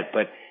to get,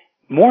 but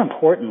more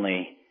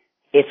importantly,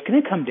 it's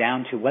going to come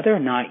down to whether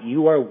or not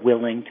you are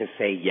willing to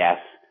say yes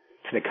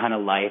to the kind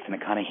of life and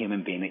the kind of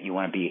human being that you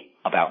want to be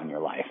about in your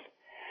life.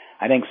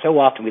 I think so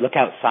often we look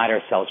outside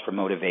ourselves for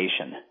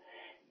motivation.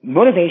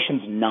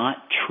 Motivation's not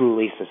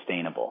truly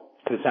sustainable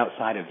because it's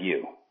outside of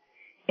you.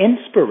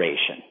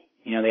 Inspiration,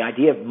 the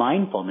idea of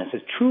mindfulness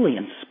is truly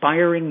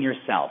inspiring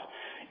yourself.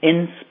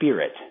 In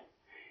spirit.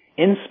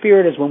 In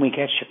spirit is when we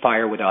catch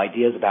fire with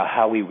ideas about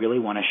how we really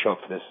want to show up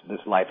for this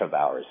life of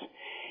ours.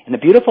 And the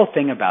beautiful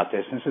thing about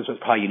this, and this is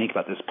what's probably unique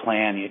about this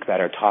plan, unique about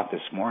our talk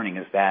this morning,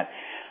 is that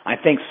I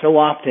think so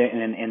often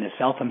in the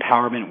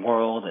self-empowerment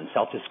world and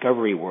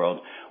self-discovery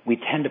world, we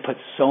tend to put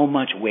so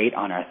much weight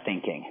on our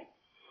thinking.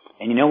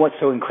 And you know what's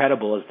so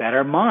incredible is that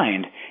our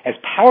mind, as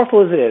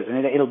powerful as it is,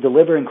 and it'll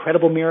deliver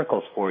incredible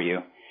miracles for you,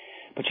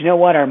 but you know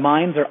what? Our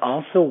minds are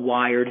also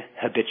wired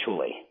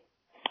habitually.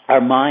 Our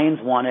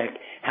minds want to,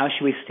 how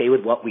should we stay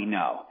with what we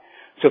know?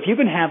 So if you've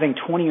been having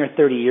 20 or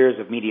 30 years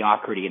of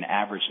mediocrity and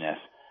averageness,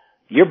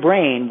 your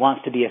brain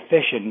wants to be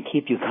efficient and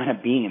keep you kind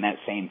of being in that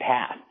same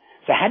path.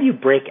 So how do you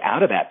break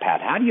out of that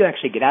path? How do you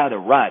actually get out of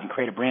the rut and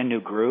create a brand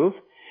new groove?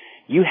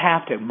 You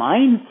have to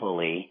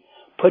mindfully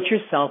put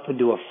yourself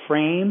into a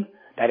frame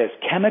that is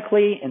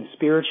chemically and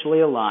spiritually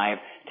alive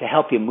to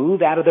help you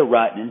move out of the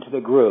rut and into the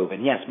groove.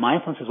 And yes,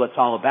 mindfulness is what it's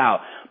all about.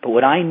 But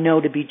what I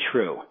know to be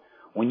true,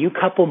 when you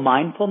couple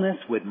mindfulness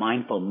with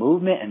mindful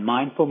movement and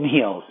mindful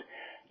meals,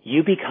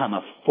 you become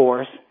a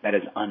force that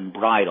is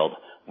unbridled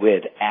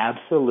with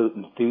absolute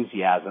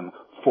enthusiasm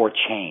for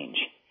change.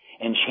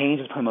 And change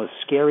is one of the most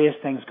scariest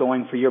things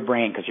going for your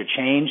brain because your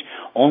change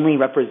only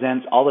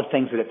represents all the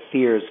things that it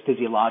fears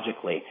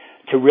physiologically.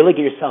 To really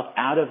get yourself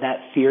out of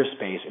that fear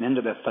space and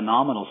into the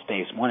phenomenal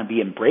space, want to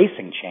be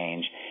embracing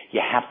change, you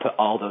have to put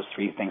all those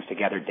three things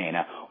together,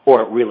 Dana,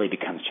 or it really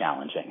becomes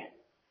challenging.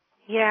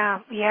 Yeah,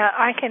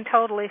 I can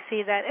totally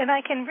see that. And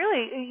I can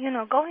really,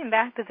 going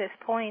back to this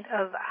point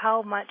of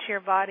how much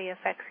your body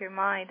affects your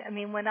mind, I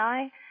mean, when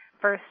I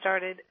first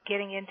started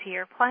getting into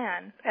your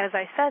plan, as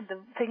I said, the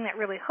thing that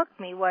really hooked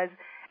me was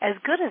as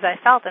good as I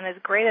felt and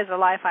as great as a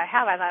life I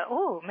have, I thought,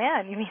 oh,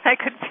 man, you mean I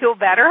could feel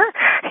better?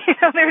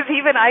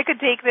 I could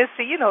take this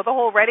to, the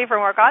whole Ready for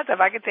More concept,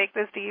 I could take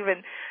this to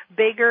even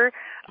bigger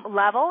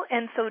level.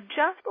 And so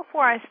just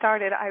before I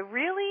started, I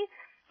really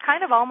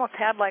kind of almost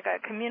had like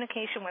a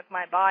communication with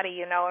my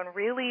body, and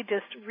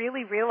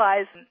really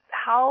realized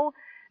how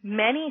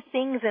many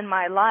things in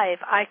my life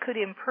I could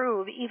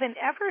improve even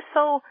ever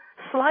so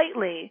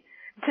slightly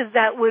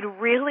that would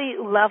really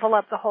level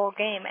up the whole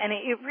game. And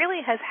it really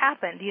has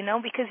happened,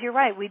 because you're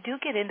right, we do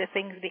get into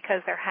things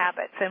because they're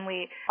habits and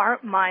we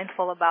aren't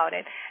mindful about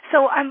it.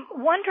 So I'm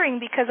wondering,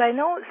 because I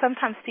know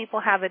sometimes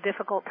people have a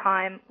difficult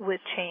time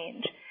with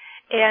change.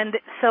 And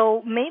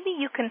so maybe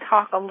you can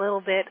talk a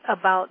little bit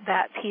about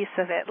that piece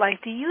of it.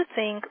 Like, do you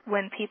think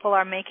when people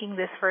are making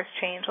this first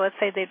change, let's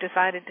say they've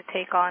decided to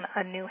take on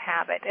a new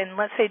habit, and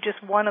let's say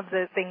just one of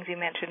the things you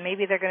mentioned,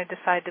 maybe they're going to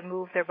decide to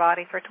move their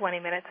body for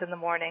 20 minutes in the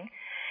morning.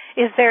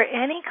 Is there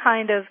any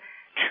kind of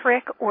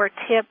trick or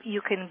tip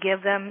you can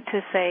give them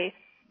to say,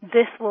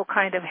 this will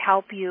kind of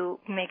help you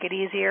make it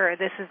easier, or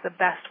this is the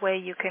best way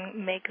you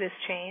can make this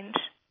change?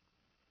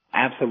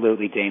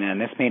 Absolutely, Dana,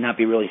 and this may not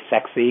be really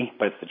sexy,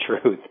 but it's the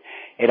truth.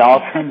 It all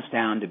comes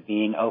down to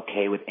being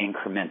okay with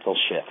incremental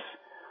shifts.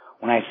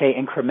 When I say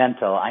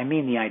incremental, I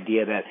mean the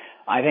idea that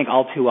I think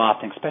all too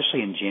often,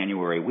 especially in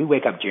January, we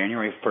wake up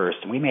January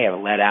 1st and we may have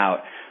let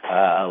out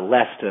a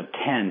list of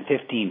 10,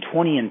 15,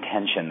 20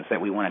 intentions that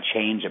we want to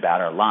change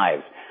about our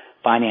lives,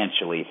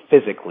 financially,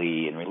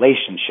 physically, in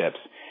relationships.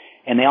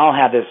 And they all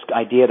have this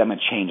idea that I'm going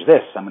to change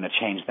this, I'm going to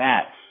change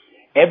that.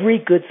 Every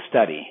good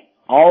study,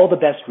 all the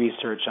best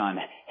research on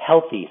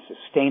healthy,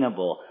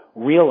 sustainable,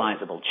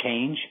 realizable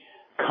change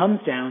comes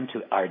down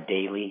to our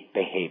daily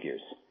behaviors.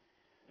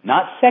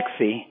 Not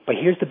sexy, but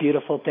here's the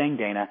beautiful thing,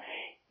 Dana.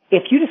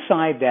 If you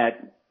decide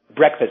that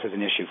breakfast is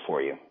an issue for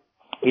you,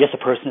 you're just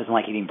a person who doesn't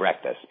like eating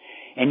breakfast,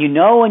 and you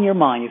know in your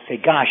mind, you say,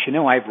 gosh,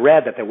 I've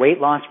read that the weight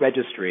loss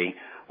registry,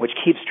 which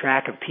keeps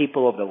track of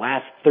people over the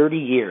last 30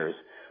 years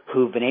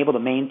who've been able to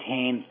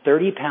maintain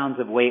 30 pounds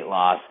of weight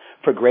loss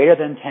for greater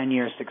than 10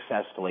 years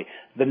successfully,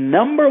 the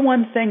number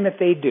one thing that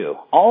they do,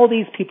 all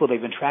these people they've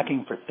been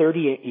tracking for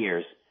 38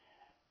 years,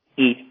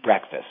 eat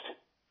breakfast.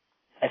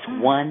 That's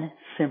one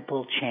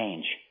simple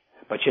change.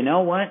 But you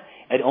know what?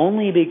 It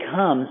only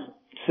becomes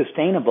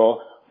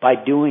sustainable by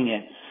doing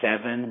it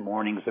 7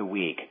 mornings a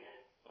week,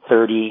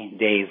 30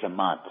 days a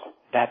month.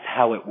 That's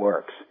how it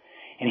works.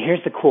 And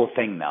here's the cool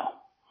thing, though.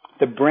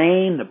 The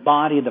brain, the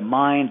body, the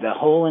mind, the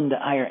whole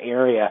entire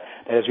area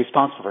that is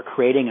responsible for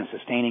creating and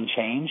sustaining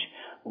change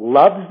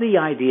loves the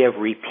idea of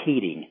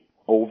repeating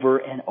over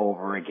and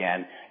over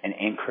again an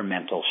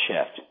incremental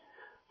shift.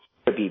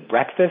 Whether it be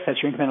breakfast,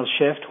 that's your incremental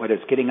shift, whether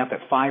it's getting up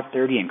at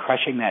 5:30 and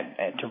crushing that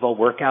interval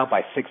workout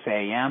by 6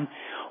 a.m.,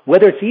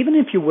 whether it's even,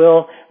 if you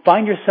will,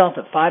 find yourself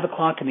at 5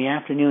 o'clock in the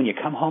afternoon, you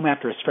come home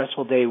after a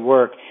stressful day of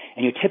work,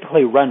 and you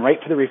typically run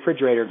right for the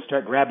refrigerator and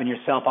start grabbing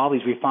yourself all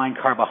these refined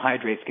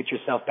carbohydrates, get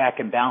yourself back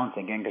in balance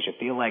again because you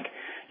feel like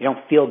you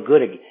don't feel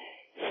good again.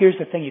 Here's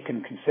the thing you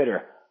can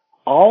consider.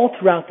 All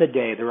throughout the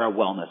day, there are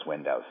wellness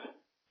windows.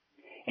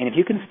 And if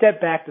you can step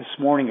back this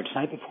morning or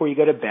tonight before you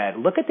go to bed,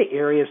 look at the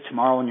areas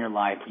tomorrow in your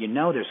life where you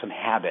know there's some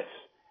habits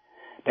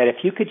that if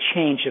you could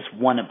change just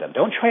one of them,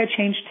 don't try to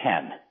change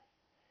 10.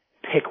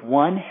 Pick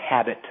one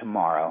habit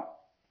tomorrow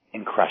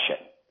and crush it.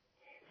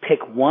 Pick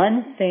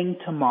one thing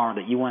tomorrow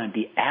that you want to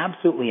be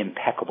absolutely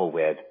impeccable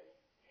with.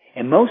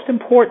 And most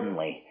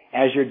importantly,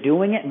 as you're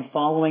doing it and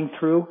following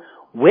through,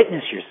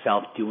 witness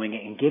yourself doing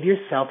it and give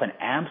yourself an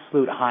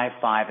absolute high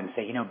five and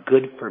say,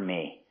 good for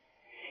me.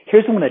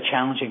 Here's one of the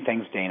challenging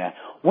things, Dana.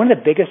 One of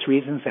the biggest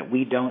reasons that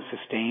we don't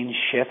sustain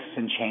shifts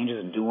and changes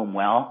and do them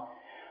well,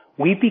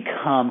 we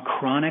become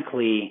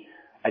chronically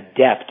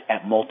adept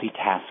at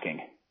multitasking.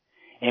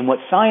 And what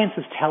science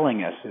is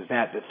telling us is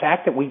that the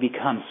fact that we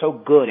become so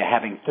good at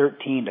having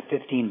 13 to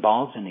 15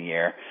 balls in the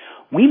air,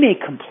 we may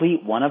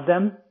complete one of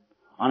them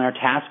on our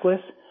task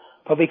list,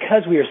 but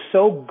because we are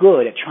so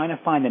good at trying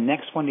to find the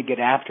next one to get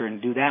after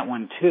and do that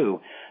one too,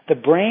 the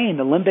brain,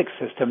 the limbic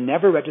system,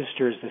 never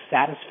registers the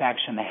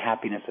satisfaction, the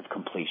happiness of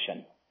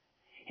completion.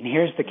 And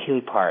here's the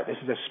key part. This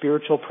is a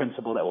spiritual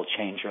principle that will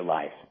change your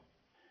life.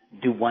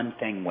 Do one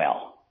thing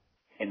well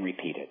and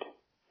repeat it.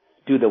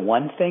 Do the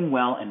one thing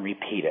well and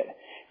repeat it.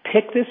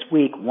 Pick this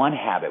week one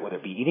habit, whether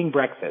it be eating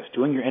breakfast,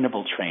 doing your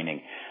interval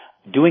training,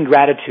 doing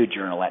gratitude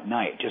journal at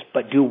night,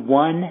 but do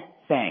one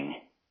thing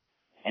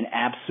and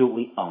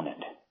absolutely own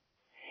it.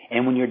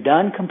 And when you're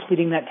done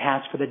completing that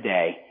task for the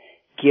day,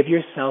 give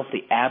yourself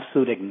the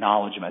absolute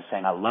acknowledgement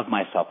saying, I love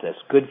myself, this,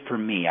 good for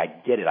me, I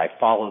did it, I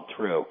followed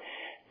through.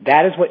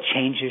 That is what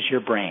changes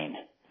your brain.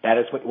 That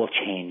is what will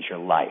change your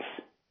life.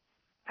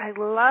 I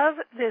love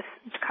this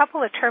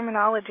couple of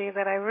terminology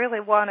that I really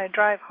want to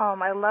drive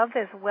home. I love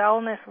this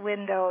wellness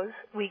windows.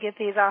 We get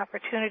these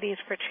opportunities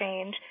for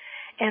change,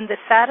 and the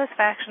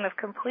satisfaction of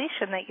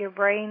completion that your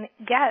brain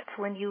gets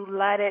when you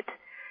let it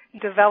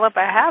develop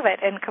a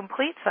habit and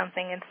complete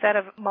something instead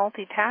of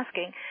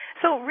multitasking.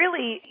 So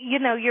really,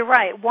 you're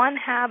right, one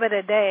habit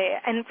a day.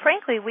 And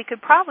frankly, we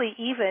could probably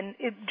even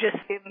just,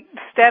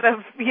 instead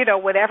of,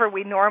 whatever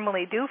we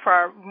normally do for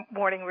our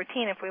morning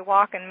routine, if we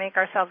walk and make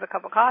ourselves a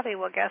cup of coffee,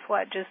 well, guess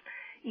what? Just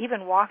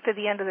even walk to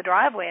the end of the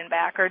driveway and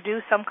back, or do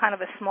some kind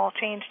of a small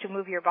change to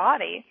move your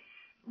body,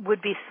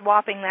 would be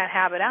swapping that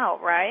habit out,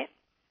 right?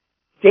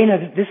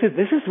 Dana, this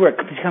is where it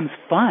becomes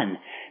fun.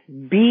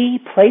 Be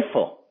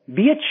playful.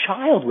 Be a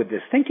child with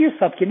this. Think to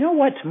yourself, you know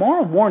what?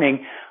 Tomorrow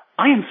morning,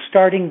 I am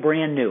starting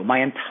brand new.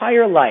 My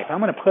entire life, I'm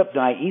going to put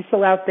my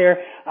easel out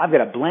there. I've got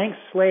a blank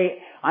slate.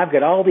 I've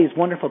got all these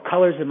wonderful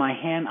colors in my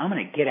hand. I'm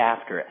going to get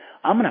after it.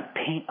 I'm going to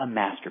paint a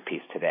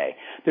masterpiece today.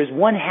 There's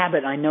one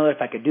habit I know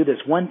if I could do this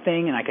one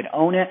thing and I could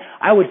own it,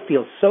 I would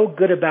feel so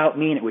good about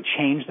me and it would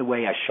change the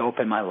way I show up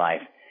in my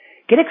life.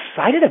 Get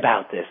excited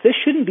about this. This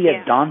shouldn't be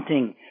a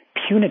daunting,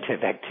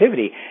 punitive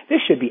activity. This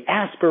should be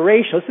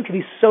aspirational. This could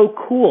be so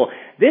cool.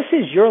 This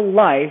is your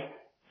life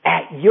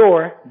at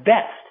your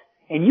best.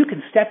 And you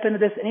can step into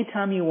this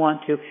anytime you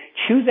want to.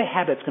 Choose a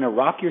habit that's going to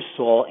rock your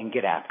soul and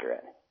get after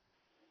it.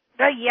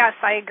 Yes,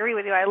 I agree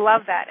with you. I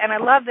love that. And I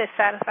love this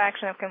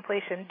satisfaction of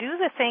completion.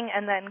 Do the thing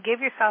and then give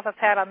yourself a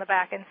pat on the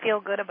back and feel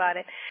good about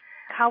it.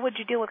 How would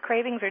you deal with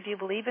cravings, or do you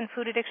believe in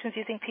food addictions? Do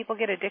you think people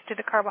get addicted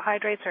to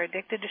carbohydrates or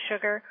addicted to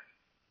sugar?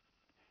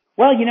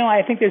 Well,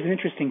 I think there's an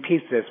interesting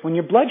piece to this. When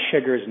your blood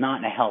sugar is not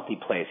in a healthy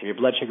place, or your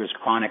blood sugar is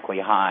chronically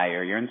high,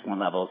 or your insulin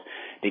levels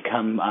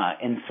become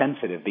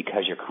insensitive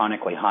because you're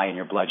chronically high in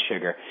your blood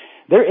sugar,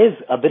 there is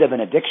a bit of an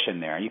addiction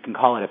there. You can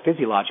call it a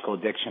physiological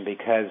addiction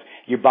because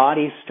your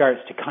body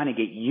starts to kind of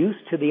get used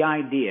to the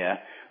idea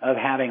of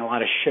having a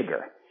lot of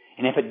sugar.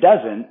 And if it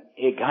doesn't,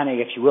 it kind of,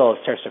 if you will,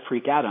 starts to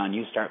freak out on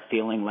you, start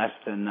feeling less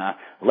than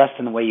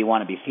the way you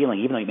want to be feeling,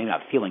 even though you may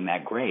not be feeling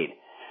that great.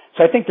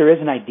 So I think there is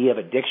an idea of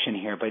addiction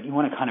here, but you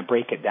want to kind of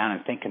break it down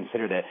and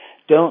consider that.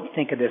 Don't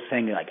think of this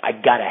thing like, I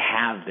gotta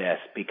have this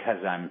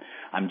because I'm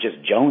just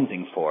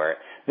jonesing for it.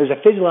 There's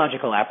a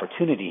physiological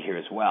opportunity here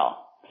as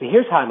well. So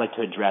here's how I'd like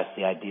to address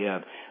the idea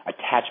of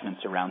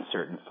attachments around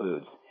certain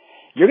foods.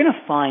 You're going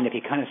to find, if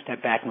you kind of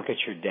step back and look at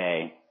your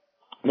day,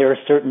 there are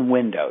certain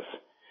windows.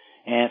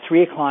 And at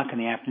 3 o'clock in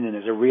the afternoon,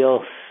 there's a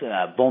real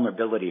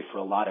vulnerability for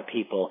a lot of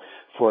people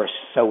for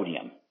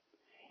sodium.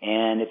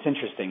 And it's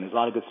interesting. There's a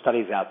lot of good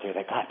studies out there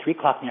that, God, 3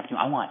 o'clock in the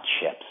afternoon, I want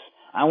chips.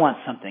 I want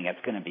something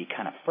that's going to be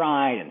kind of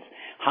fried and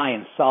high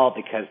in salt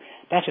because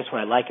that's just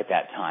what I like at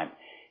that time.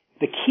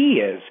 The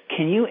key is,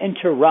 can you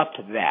interrupt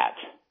that?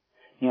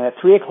 At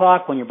 3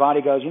 o'clock when your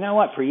body goes, you know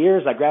what, for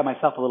years I grab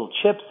myself a little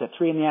chips at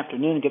 3 in the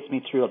afternoon, it gets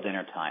me through till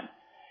dinner time.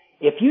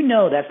 If you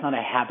know that's not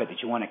a habit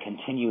that you want to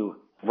continue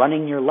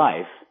running your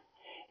life,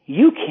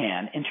 you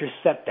can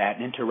intercept that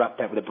and interrupt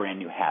that with a brand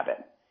new habit.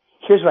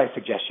 Here's what I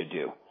suggest you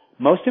do.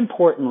 Most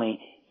importantly,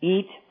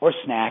 eat or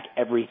snack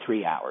every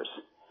 3 hours.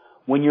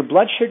 When your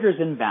blood sugar is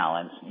in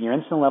balance and your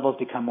insulin levels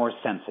become more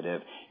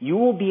sensitive, you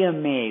will be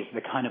amazed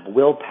at the kind of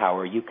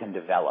willpower you can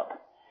develop.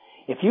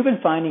 If you've been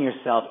finding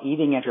yourself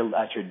eating at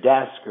your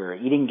desk or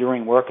eating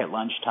during work at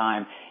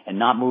lunchtime and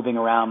not moving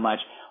around much,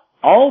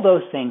 all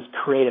those things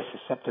create a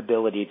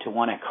susceptibility to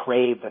want to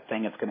crave the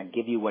thing that's going to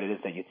give you what it is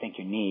that you think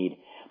you need.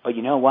 But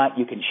you know what?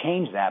 You can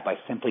change that by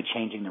simply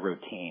changing the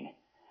routine.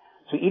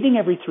 So eating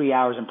every 3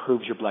 hours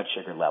improves your blood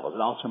sugar levels.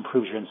 It also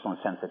improves your insulin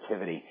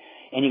sensitivity.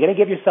 And you got to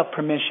give yourself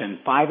permission,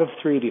 5 of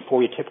 3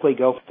 before you typically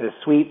go for the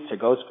sweets or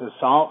goes for the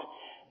salt.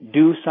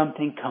 Do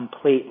something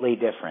completely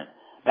different.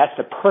 That's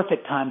the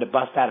perfect time to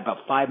bust out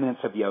about 5 minutes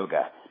of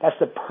yoga. That's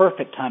the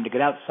perfect time to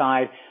get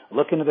outside,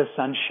 look into the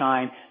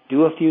sunshine,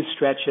 do a few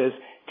stretches,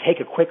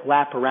 take a quick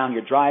lap around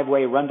your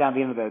driveway, run down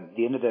the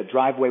end of the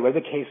driveway,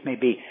 whatever the case may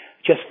be.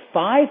 Just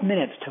 5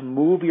 minutes to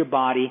move your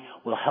body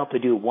will help to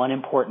do one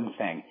important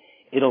thing.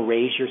 It'll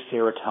raise your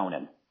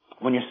serotonin.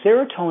 When your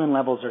serotonin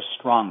levels are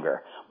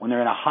stronger, when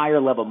they're in a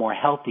higher level, more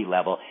healthy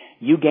level,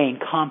 you gain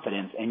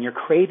confidence and your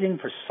craving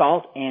for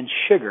salt and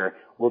sugar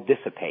will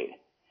dissipate.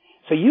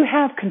 So you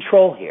have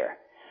control here.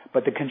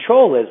 But the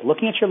control is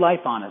looking at your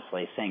life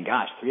honestly, saying,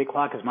 gosh, 3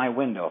 o'clock is my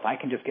window. If I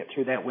can just get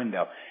through that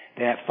window,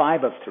 then at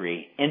 5 of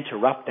 3,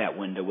 interrupt that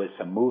window with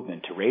some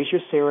movement to raise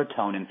your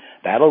serotonin.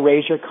 That'll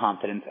raise your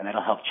confidence, and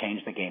that'll help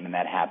change the game in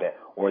that habit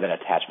or that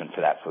attachment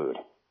for that food.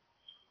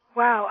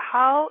 Wow,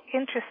 how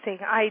interesting.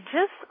 I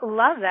just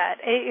love that.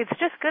 It's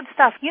just good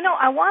stuff.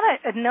 I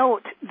want to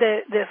note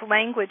this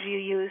language you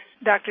used,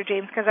 Dr.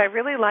 James, because I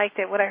really liked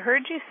it. What I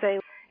heard you say,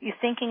 you're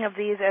thinking of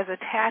these as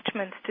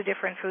attachments to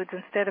different foods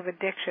instead of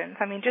addictions.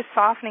 I mean, just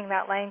softening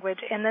that language.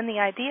 And then the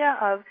idea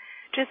of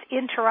just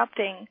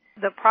interrupting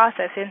the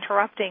process,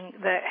 interrupting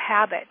the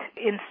habit,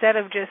 instead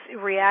of just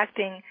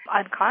reacting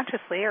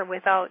unconsciously or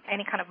without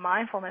any kind of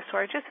mindfulness,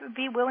 or just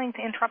be willing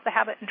to interrupt the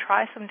habit and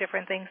try some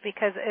different things,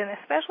 because, and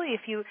especially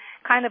if you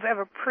kind of have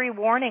a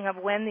pre-warning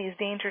of when these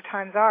danger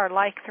times are,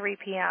 like 3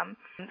 p.m.,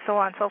 and so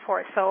on and so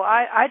forth. So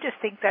I just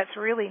think that's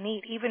really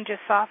neat, even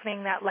just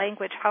softening that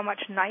language, how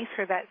much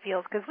nicer that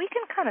feels, because we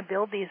can kind of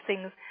build these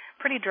things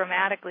pretty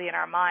dramatically in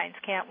our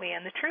minds, can't we?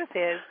 And the truth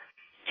is,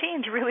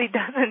 change really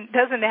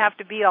doesn't have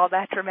to be all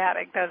that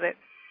dramatic, does it?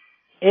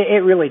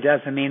 It really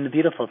does. I mean, the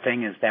beautiful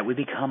thing is that we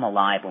become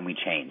alive when we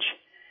change.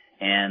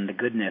 And the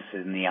goodness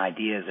and the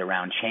ideas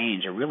around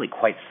change are really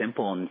quite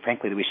simple, and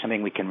frankly, there'll be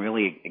something we can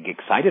really get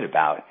excited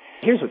about.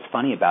 Here's what's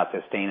funny about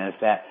this, Dana, is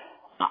that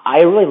I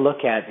really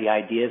look at the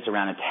ideas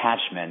around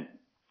attachment,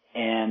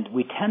 and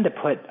we tend to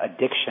put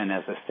addiction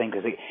as this thing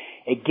because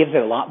it gives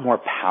it a lot more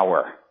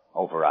power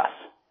over us.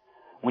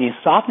 When you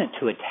soften it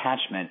to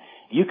attachment,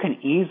 you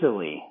can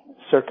easily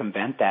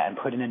circumvent that and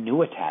put in a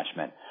new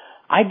attachment.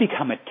 I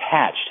become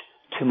attached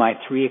to my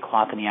 3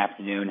 o'clock in the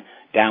afternoon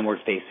downward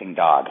facing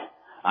dog.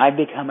 I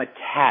become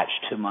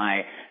attached to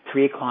my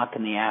 3 o'clock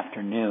in the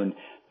afternoon,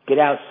 get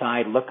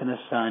outside, look in the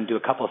sun, do a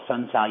couple of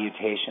sun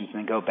salutations, and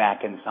then go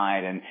back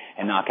inside and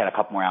knock out a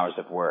couple more hours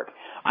of work.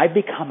 I've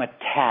become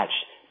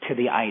attached to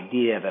the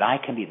idea that I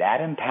can be that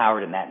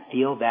empowered and that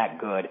feel that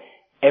good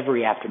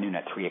every afternoon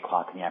at 3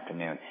 o'clock in the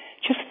afternoon.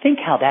 Just think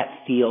how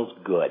that feels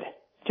good.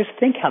 Just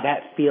think how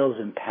that feels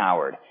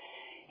empowered.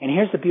 And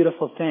here's the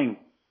beautiful thing.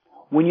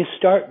 When you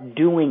start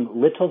doing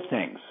little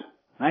things,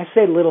 and I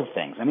say little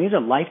things, I mean these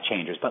are life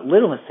changers, but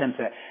little in the sense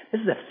that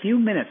this is a few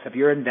minutes of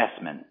your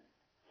investment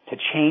to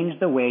change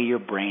the way your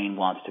brain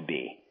wants to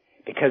be.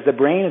 Because the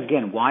brain is,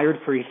 again, wired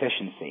for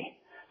efficiency.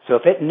 So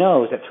if it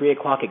knows at 3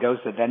 o'clock it goes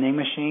to the vending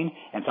machine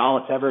and it's all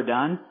it's ever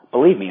done,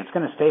 believe me, it's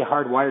going to stay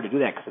hardwired to do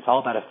that because it's all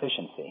about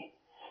efficiency.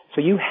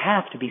 So you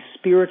have to be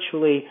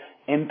spiritually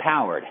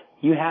empowered.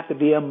 You have to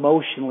be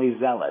emotionally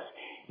zealous.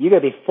 You got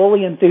to be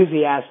fully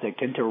enthusiastic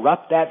to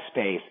interrupt that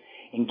space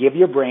and give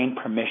your brain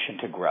permission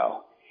to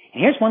grow.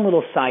 And here's one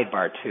little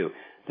sidebar too.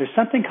 There's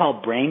something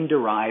called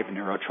brain-derived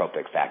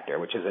neurotropic factor,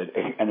 which is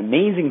an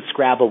amazing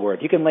Scrabble word.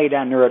 You can lay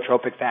down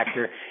neurotropic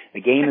factor,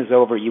 the game is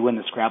over, you win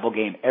the Scrabble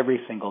game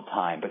every single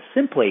time. But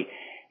simply,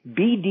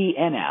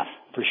 BDNF,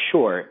 for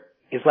short,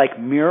 is like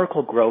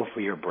miracle growth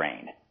for your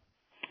brain.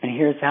 And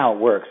here's how it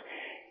works.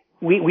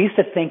 We used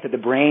to think that the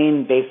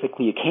brain,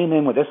 basically, you came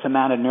in with this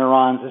amount of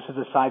neurons, this is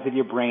the size of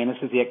your brain, this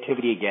is the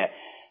activity you get.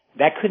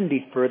 That couldn't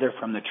be further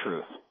from the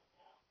truth.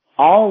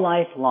 All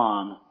life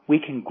long, we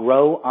can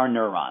grow our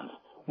neurons.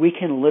 We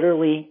can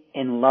literally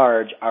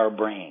enlarge our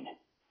brain.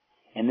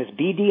 And this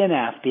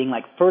BDNF, being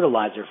like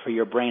fertilizer for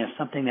your brain, is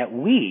something that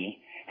we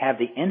have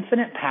the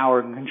infinite power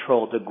and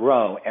control to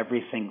grow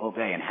every single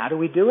day. And how do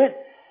we do it?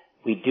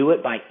 We do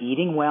it by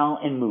eating well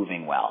and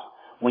moving well.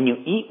 When you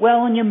eat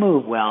well and you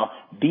move well,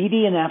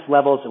 BDNF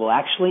levels will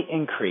actually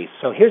increase.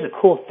 So here's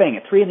a cool thing.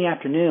 At 3 in the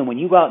afternoon, when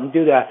you go out and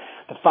do the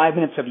 5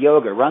 minutes of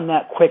yoga, run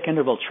that quick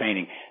interval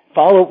training,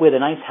 follow it with a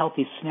nice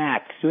healthy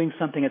snack, doing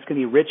something that's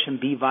going to be rich in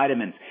B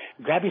vitamins.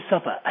 Grab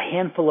yourself a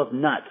handful of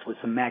nuts with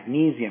some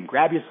magnesium.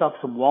 Grab yourself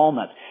some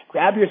walnuts.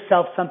 Grab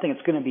yourself something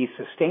that's going to be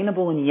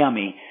sustainable and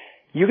yummy.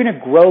 You're going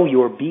to grow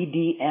your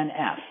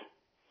BDNF.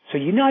 So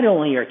you not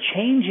only are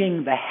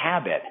changing the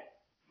habit,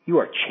 you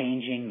are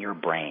changing your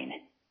brain.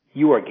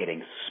 You are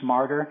getting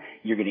smarter.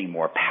 You're getting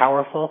more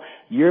powerful.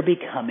 You're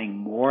becoming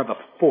more of a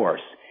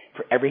force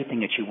for everything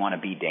that you want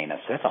to be, Dana.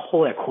 So that's a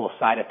whole other cool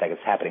side effect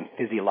that's happening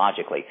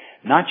physiologically.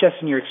 Not just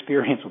in your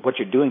experience with what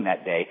you're doing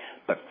that day,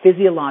 but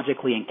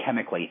physiologically and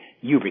chemically,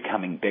 you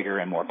becoming bigger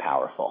and more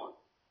powerful.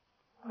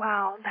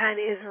 Wow, that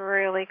is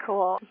really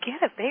cool.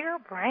 Get a bigger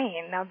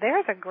brain. Now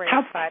there's a great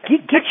side effect.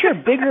 Get your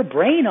bigger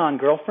brain on,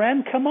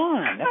 girlfriend. Come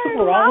on. That's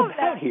what we're all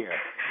about here.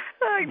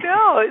 I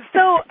know.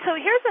 So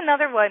here's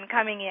another one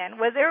coming in.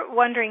 What they're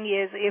wondering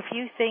is if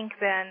you think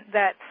then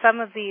that some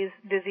of these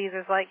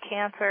diseases like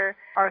cancer,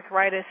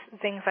 arthritis,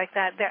 things like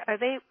that, are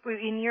they,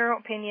 in your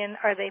opinion,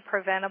 are they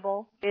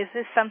preventable? Is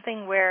this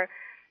something where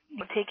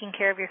taking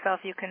care of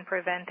yourself, you can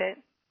prevent it?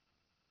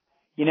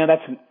 You know,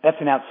 that's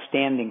an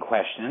outstanding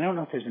question. I don't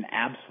know if there's an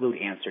absolute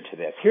answer to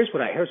this. Here's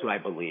what I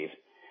believe.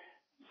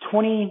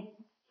 20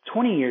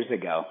 years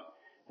ago,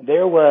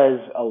 there was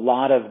a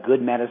lot of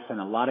good medicine,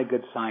 a lot of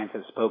good science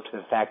that spoke to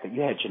the fact that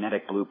you had a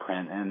genetic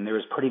blueprint, and there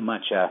was pretty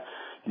much as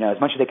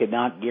much as they could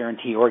not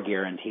guarantee,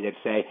 they'd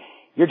say,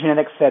 your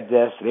genetics said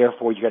this,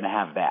 therefore you're going to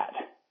have that.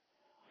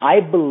 I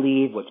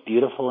believe what's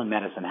beautiful in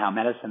medicine, how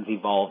medicine's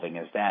evolving,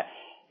 is that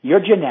your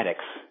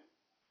genetics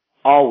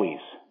always,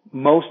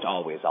 most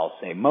always,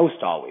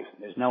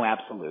 there's no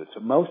absolutes,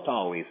 but most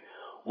always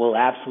will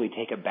absolutely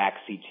take a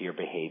backseat to your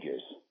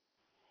behaviors.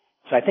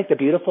 So I think the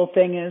beautiful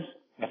thing is,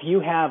 if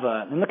you have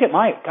and look at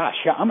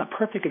I'm a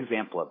perfect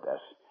example of this.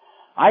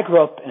 I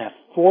grew up in a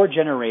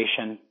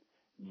 4-generation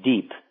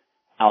deep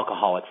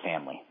alcoholic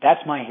family. That's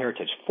my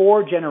heritage.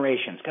 4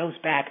 generations. Goes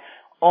back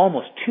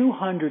almost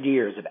 200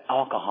 years of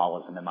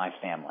alcoholism in my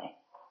family.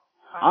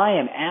 I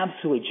am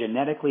absolutely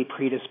genetically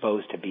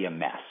predisposed to be a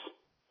mess.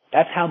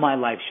 That's how my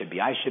life should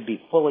be. I should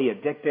be fully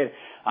addicted.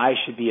 I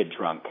should be a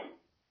drunk.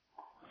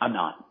 I'm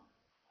not.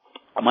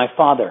 My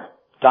father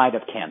died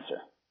of cancer.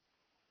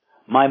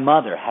 My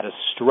mother had a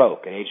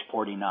stroke at age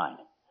 49.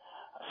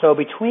 So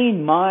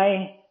between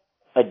my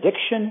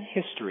addiction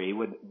history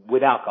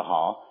with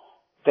alcohol,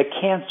 the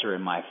cancer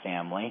in my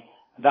family,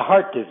 the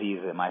heart disease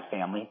in my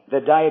family,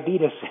 the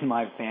diabetes in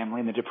my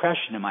family, and the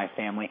depression in my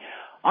family,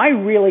 I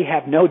really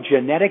have no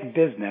genetic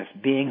business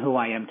being who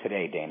I am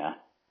today, Dana.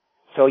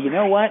 So you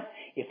know what?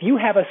 If you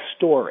have a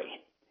story,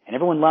 and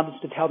everyone loves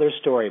to tell their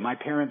story, my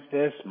parents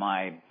this,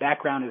 my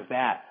background is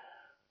that,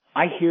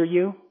 I hear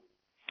you.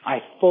 I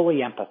fully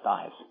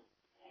empathize.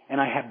 And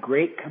I have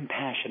great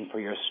compassion for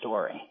your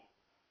story.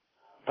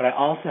 But I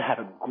also have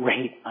a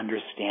great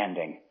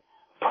understanding,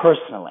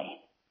 personally,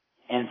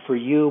 and for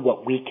you,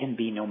 what we can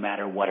be no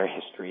matter what our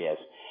history is.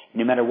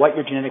 No matter what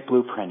your genetic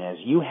blueprint is,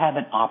 you have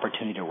an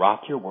opportunity to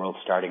rock your world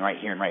starting right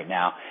here and right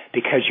now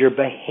because your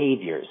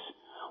behaviors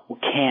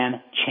can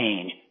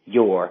change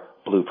your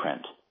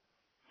blueprint.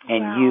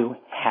 And you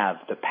have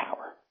the power.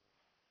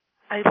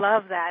 I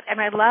love that. And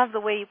I love the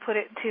way you put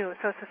it, too,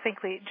 so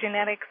succinctly.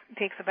 Genetics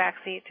takes a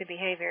backseat to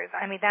behaviors.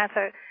 I mean, that's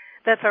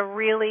a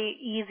really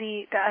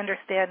easy to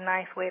understand,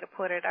 nice way to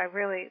put it. I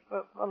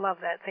love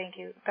that. Thank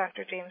you,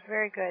 Dr. James.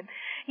 Very good.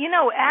 You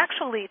know,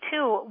 actually,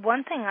 too,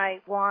 one thing I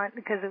want,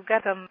 because we've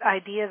got some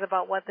ideas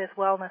about what this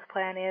wellness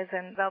plan is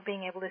and about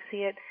being able to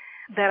see it,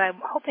 that I'm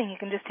hoping you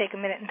can just take a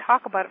minute and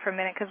talk about it for a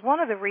minute, because one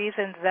of the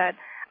reasons that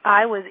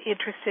I was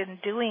interested in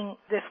doing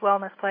this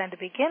wellness plan to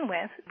begin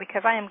with,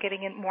 because I am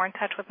getting more in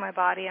touch with my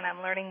body and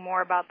I'm learning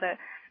more about the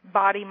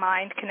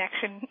body-mind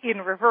connection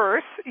in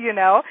reverse, you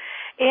know.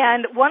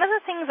 And one of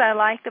the things I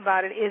liked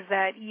about it is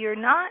that you're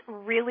not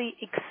really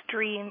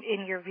extreme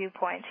in your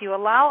viewpoints. You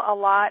allow a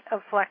lot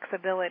of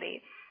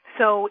flexibility.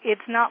 So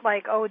it's not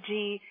like, oh,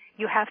 gee,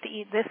 you have to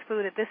eat this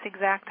food at this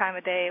exact time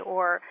of day,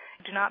 or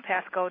do not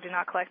pass go, do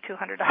not collect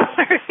 $200,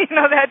 you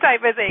know, that type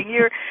of thing.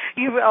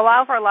 You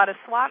allow for a lot of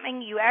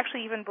swapping. You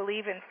actually even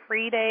believe in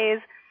free days,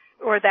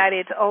 or that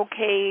it's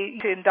okay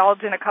to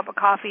indulge in a cup of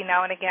coffee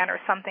now and again, or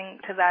something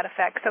to that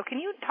effect. So can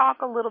you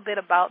talk a little bit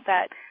about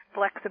that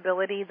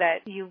flexibility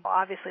that you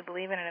obviously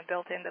believe in and have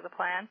built into the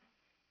plan?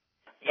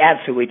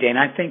 Absolutely,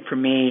 Dana. I think for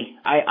me,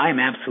 I'm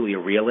absolutely a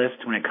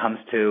realist when it comes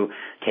to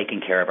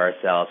taking care of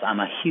ourselves. I'm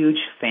a huge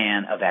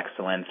fan of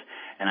excellence,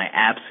 and I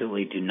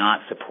absolutely do not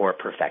support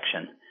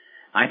perfection.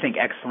 I think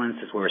excellence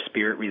is where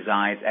spirit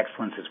resides.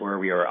 Excellence is where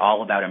we are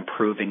all about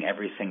improving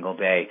every single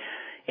day.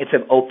 It's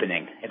an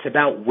opening. It's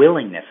about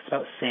willingness. It's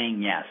about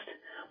saying yes.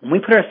 When we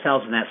put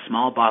ourselves in that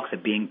small box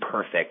of being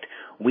perfect,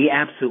 we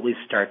absolutely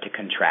start to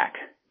contract.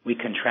 We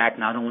contract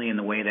not only in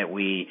the way that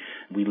we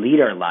lead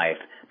our life,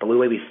 but the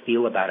way we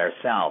feel about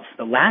ourselves.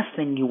 The last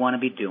thing you want to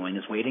be doing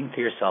is waiting for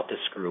yourself to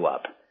screw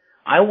up.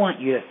 I want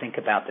you to think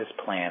about this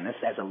plan, this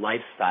as a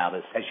lifestyle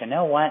that says, you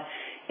know what?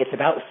 It's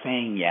about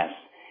saying yes.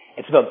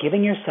 It's about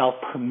giving yourself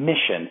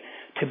permission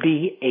to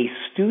be a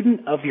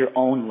student of your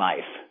own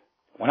life.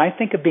 When I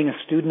think of being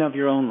a student of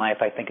your own life,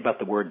 I think about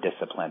the word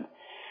discipline.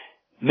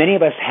 Many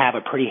of us have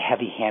a pretty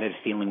heavy-handed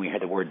feeling when we hear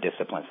the word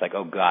discipline. It's like,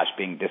 oh gosh,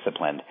 being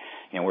disciplined.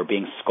 You know, we're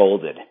being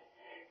scolded.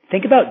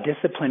 Think about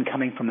discipline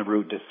coming from the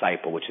root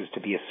disciple, which is to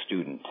be a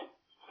student.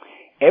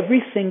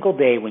 Every single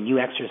day when you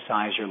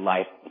exercise your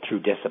life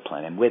through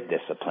discipline and with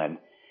discipline,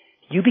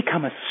 you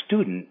become a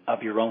student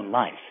of your own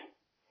life.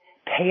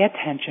 Pay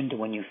attention to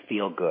when you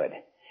feel good.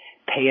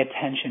 Pay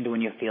attention to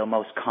when you feel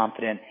most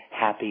confident,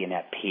 happy, and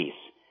at peace.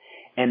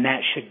 And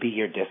that should be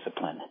your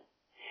discipline.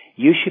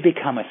 You should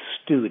become a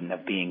student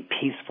of being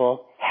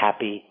peaceful,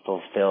 happy,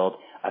 fulfilled,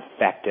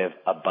 effective,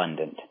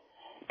 abundant.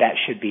 That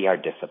should be our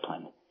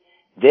discipline.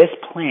 This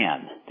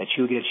plan that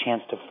you get a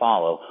chance to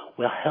follow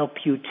will help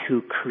you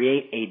to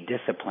create a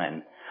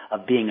discipline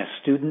of being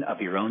a student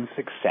of your own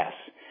success,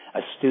 a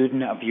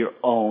student of your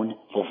own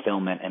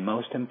fulfillment, and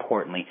most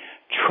importantly,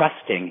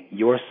 trusting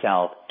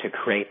yourself to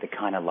create the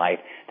kind of life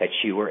that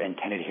you were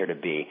intended here to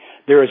be.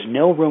 There is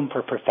no room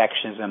for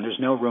perfectionism. There's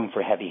no room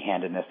for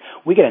heavy-handedness.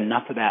 We get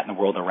enough of that in the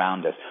world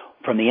around us.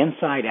 From the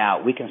inside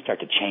out, we can start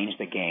to change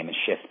the game and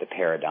shift the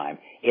paradigm.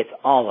 It's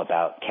all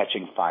about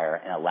catching fire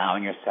and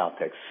allowing yourself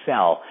to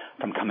excel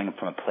from coming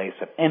from a place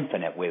of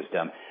infinite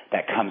wisdom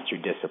that comes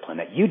through discipline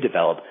that you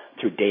develop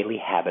through daily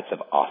habits of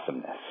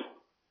awesomeness.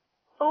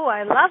 Oh,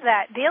 I love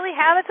that. Daily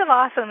habits of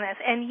awesomeness.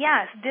 And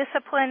yes,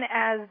 discipline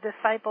as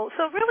disciple.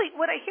 So really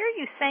what I hear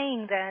you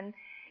saying then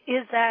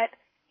is that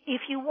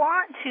if you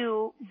want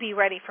to be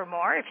ready for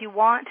more, if you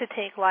want to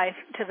take life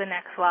to the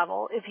next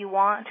level, if you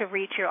want to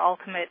reach your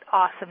ultimate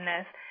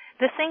awesomeness,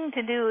 the thing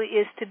to do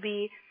is to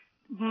be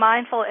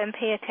mindful and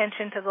pay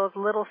attention to those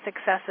little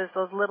successes,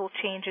 those little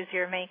changes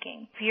you're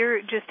making. If you're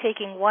just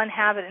taking one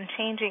habit and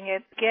changing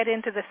it, get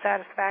into the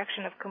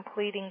satisfaction of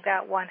completing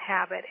that one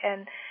habit.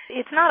 And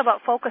it's not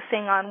about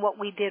focusing on what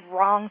we did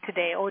wrong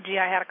today. Oh, gee,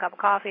 I had a cup of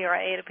coffee or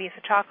I ate a piece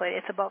of chocolate.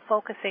 It's about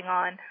focusing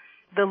on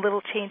the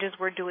little changes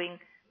we're doing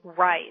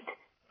right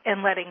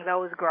and letting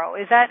those grow.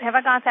 Have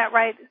I got that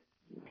right?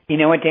 You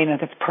know what, Dana?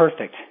 That's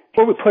perfect.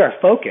 Where we put our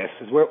focus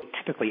is where we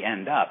typically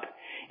end up.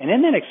 And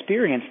in that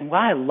experience, and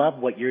why I love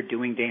what you're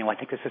doing, Dana, why I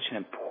think it's such an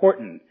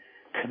important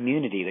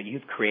community that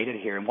you've created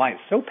here and why it's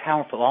so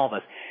powerful to all of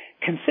us,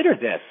 consider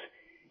this.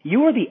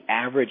 You are the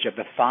average of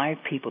the 5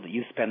 people that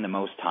you spend the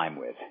most time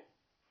with.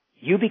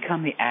 You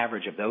become the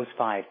average of those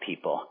 5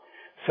 people.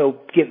 So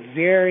get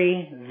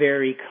very,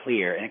 very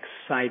clear and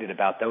excited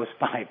about those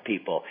 5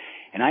 people.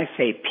 And I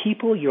say,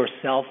 people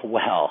yourself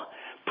well.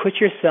 Put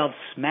yourself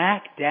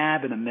smack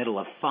dab in the middle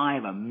of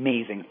 5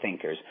 amazing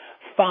thinkers.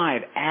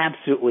 5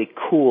 absolutely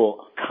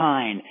cool,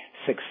 kind,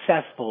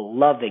 successful,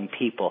 loving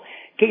people.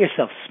 Get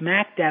yourself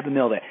smack dab in the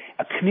middle of it.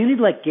 A community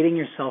like Getting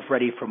Yourself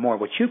Ready for More,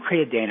 what you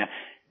created, Dana,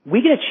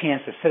 we get a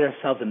chance to sit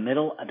ourselves in the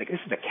middle of this is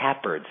the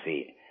catbird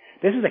seat.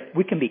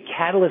 We can be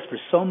catalysts for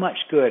so much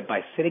good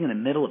by sitting in the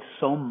middle of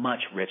so much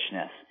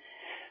richness.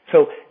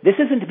 So this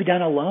isn't to be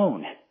done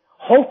alone.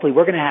 Hopefully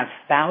we're going to have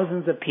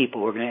thousands of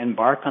people who are going to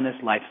embark on this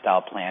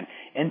lifestyle plan,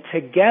 and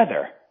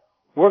together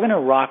we're going to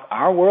rock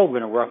our world, we're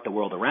going to rock the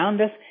world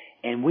around us,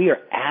 and we are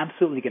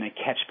absolutely going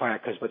to catch fire,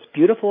 because what's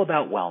beautiful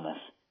about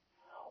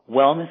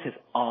wellness is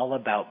all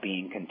about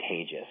being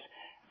contagious.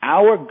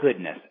 our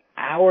goodness,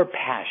 our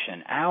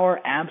passion, our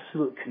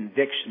absolute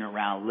conviction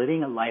around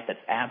living a life that's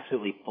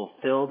absolutely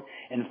fulfilled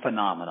and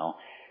phenomenal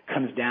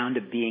comes down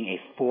to being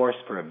a force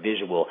for a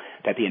visual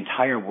that the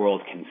entire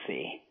world can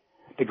see.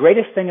 The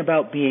greatest thing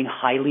about being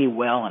highly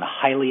well and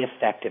highly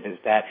effective is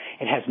that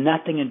it has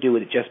nothing to do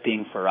with it just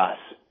being for us.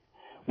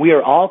 We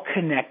are all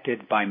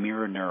connected by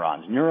mirror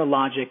neurons.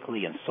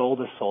 Neurologically and soul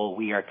to soul,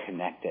 we are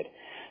connected.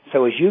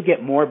 So as you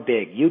get more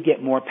big, you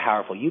get more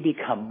powerful, you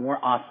become more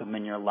awesome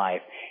in your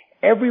life,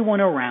 everyone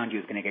around you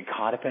is going to get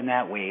caught up in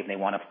that wave. They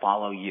want to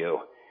follow you.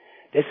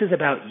 This is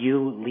about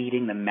you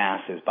leading the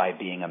masses by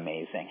being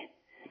amazing.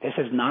 This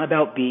is not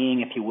about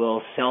being, if you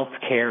will,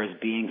 self-care as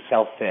being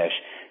selfish.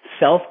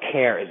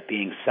 Self-care is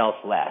being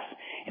selfless,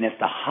 and it's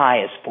the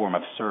highest form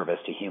of service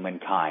to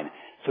humankind.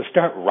 So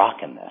start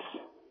rocking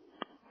this.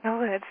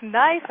 Oh, that's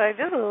nice. I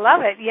just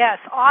love it. Yes,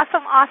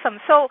 awesome, awesome.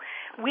 So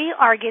we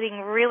are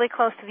getting really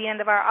close to the end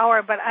of our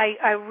hour, but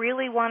I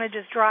really want to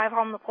just drive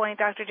home the point,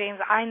 Dr. James.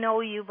 I know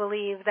you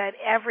believe that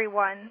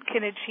everyone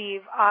can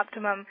achieve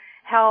optimum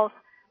health,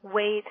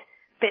 weight,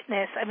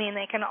 fitness. I mean,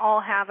 they can all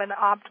have an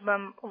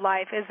optimum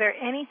life. Is there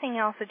anything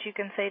else that you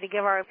can say to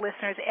give our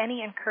listeners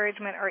any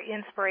encouragement or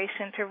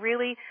inspiration to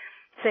really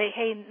say,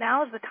 hey,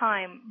 now's the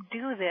time,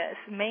 do this,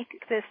 make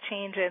this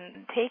change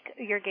and take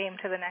your game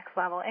to the next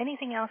level?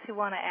 Anything else you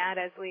want to add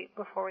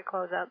before we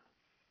close up?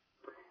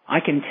 I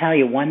can tell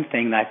you one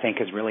thing that I think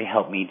has really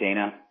helped me,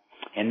 Dana,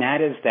 and that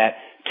is that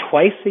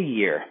twice a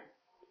year,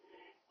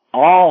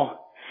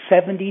 all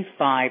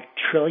 75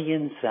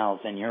 trillion cells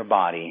in your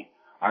body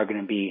are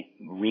going to be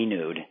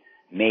renewed,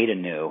 made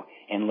anew,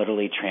 and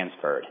literally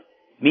transferred,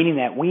 meaning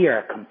that we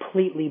are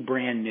completely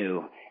brand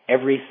new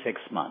every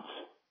 6 months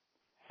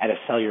at a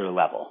cellular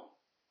level.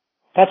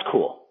 That's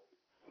cool.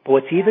 But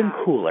what's even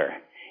cooler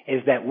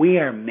is that we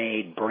are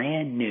made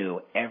brand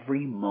new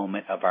every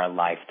moment of our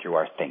life through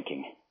our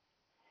thinking.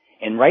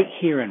 And right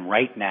here and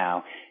right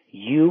now,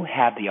 you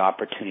have the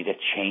opportunity to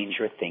change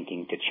your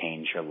thinking, to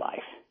change your life.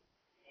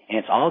 And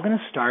it's all going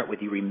to start with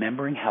you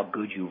remembering how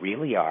good you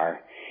really are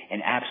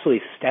and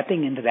absolutely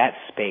stepping into that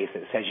space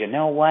that says, you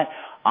know what?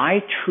 I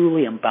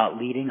truly am about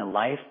leading a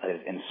life that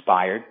is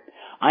inspired.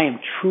 I am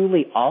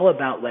truly all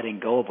about letting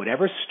go of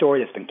whatever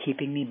story that's been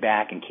keeping me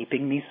back and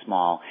keeping me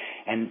small.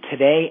 And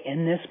today,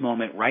 in this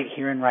moment, right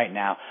here and right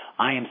now,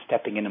 I am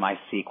stepping into my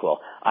sequel.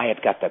 I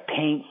have got the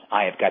paints,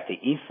 I have got the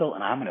easel,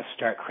 and I'm going to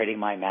start creating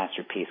my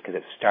masterpiece because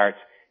it starts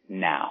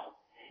now.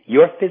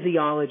 Your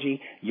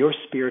physiology, your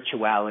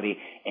spirituality,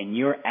 and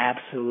your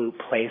absolute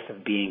place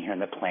of being here on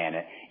the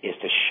planet is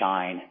to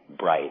shine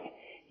bright.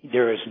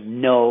 There is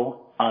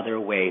no other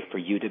way for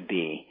you to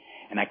be.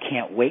 And I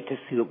can't wait to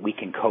see what we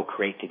can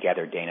co-create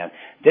together, Dana.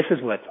 This is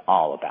what it's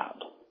all about.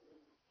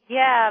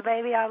 Yeah,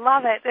 baby, I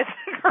love it.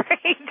 It's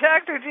great.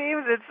 Dr.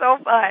 James, it's so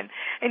fun.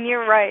 And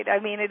you're right. I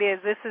mean, it is.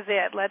 This is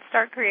it. Let's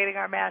start creating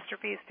our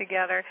masterpiece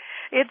together.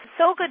 It's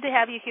so good to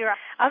have you here.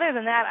 Other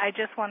than that, I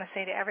just want to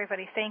say to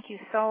everybody, thank you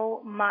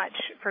so much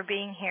for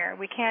being here.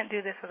 We can't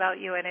do this without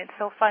you, and it's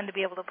so fun to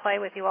be able to play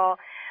with you all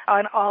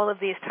on all of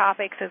these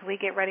topics as we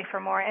get ready for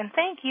more. And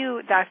thank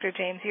you, Dr.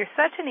 James. You're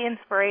such an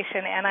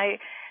inspiration, and I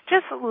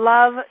just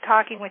love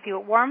talking with you.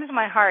 It warms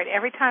my heart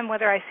every time,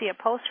 whether I see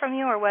a post from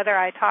you or whether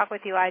I talk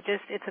with you.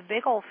 It's a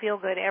big old feel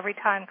good every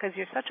time because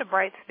you're such a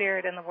bright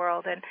spirit in the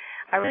world, and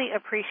I really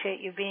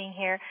appreciate you being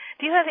here.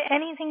 Do you have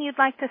anything you'd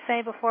like to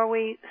say before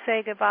we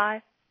say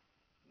goodbye?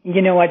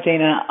 You know what,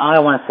 Dana? All I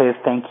want to say is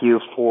thank you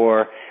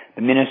for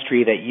the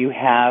ministry that you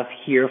have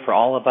here for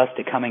all of us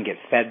to come and get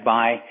fed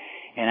by.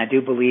 And I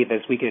do believe as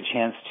we get a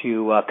chance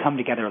to come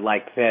together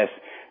like this,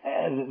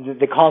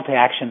 the call to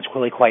action is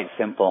really quite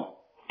simple.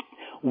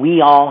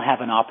 We all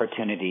have an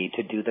opportunity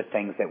to do the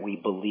things that we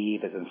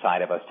believe is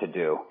inside of us to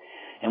do.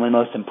 And one of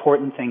the most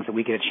important things that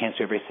we get a chance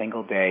to every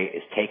single day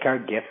is take our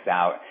gifts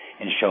out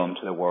and show them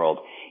to the world.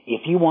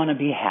 If you want to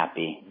be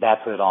happy,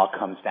 that's what it all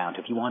comes down to.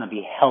 If you want to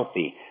be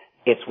healthy,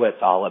 it's what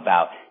it's all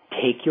about.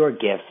 Take your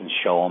gifts and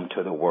show them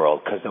to the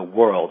world, because the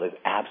world is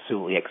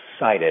absolutely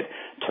excited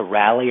to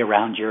rally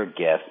around your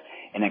gifts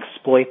and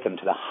exploit them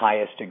to the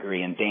highest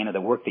degree. And Dana, the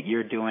work that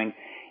you're doing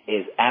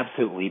is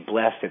absolutely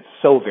blessed. It's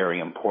so very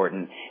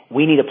important.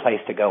 We need a place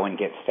to go and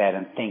get fed,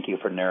 and thank you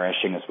for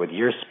nourishing us with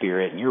your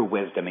spirit and your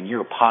wisdom and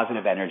your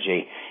positive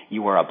energy.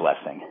 You are a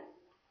blessing.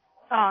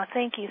 Oh,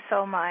 thank you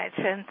so much.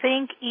 And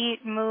think, eat,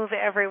 move,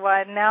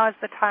 everyone. Now is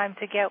the time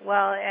to get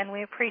well, and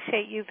we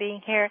appreciate you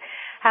being here.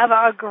 Have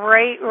a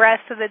great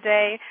rest of the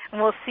day, and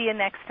we'll see you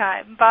next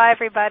time. Bye,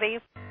 everybody.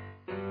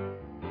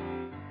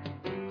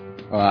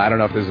 I don't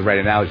know if this is the right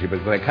analogy, but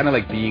it's like kind of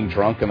like being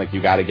drunk and like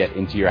you got to get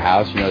into your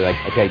house. You know, like,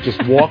 okay,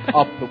 just walk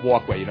up the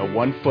walkway. You know,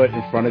 one foot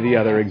in front of the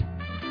other.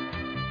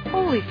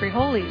 Holy free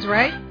holies,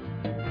 right?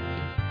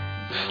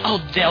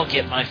 Oh, they'll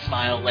get my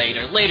smile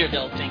later. Later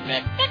they'll think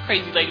that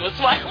crazy lady was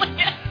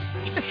smiling at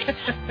me.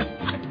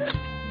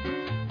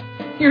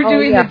 You're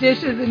doing the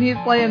dishes and he's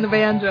playing the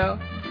banjo.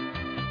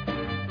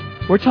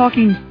 We're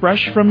talking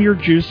fresh from your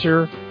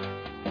juicer.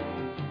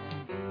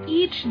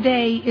 Each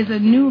day is a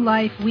new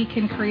life we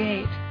can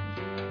create.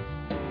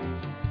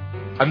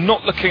 and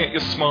not looking at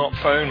your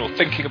smartphone or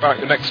thinking about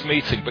your next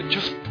meeting, but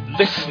just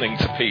listening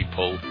to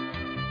people.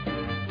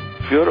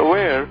 If you're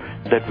aware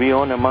that we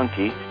own a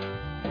monkey.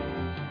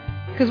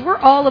 Because we're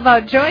all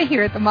about joy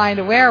here at the Mind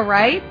Aware,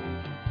 right?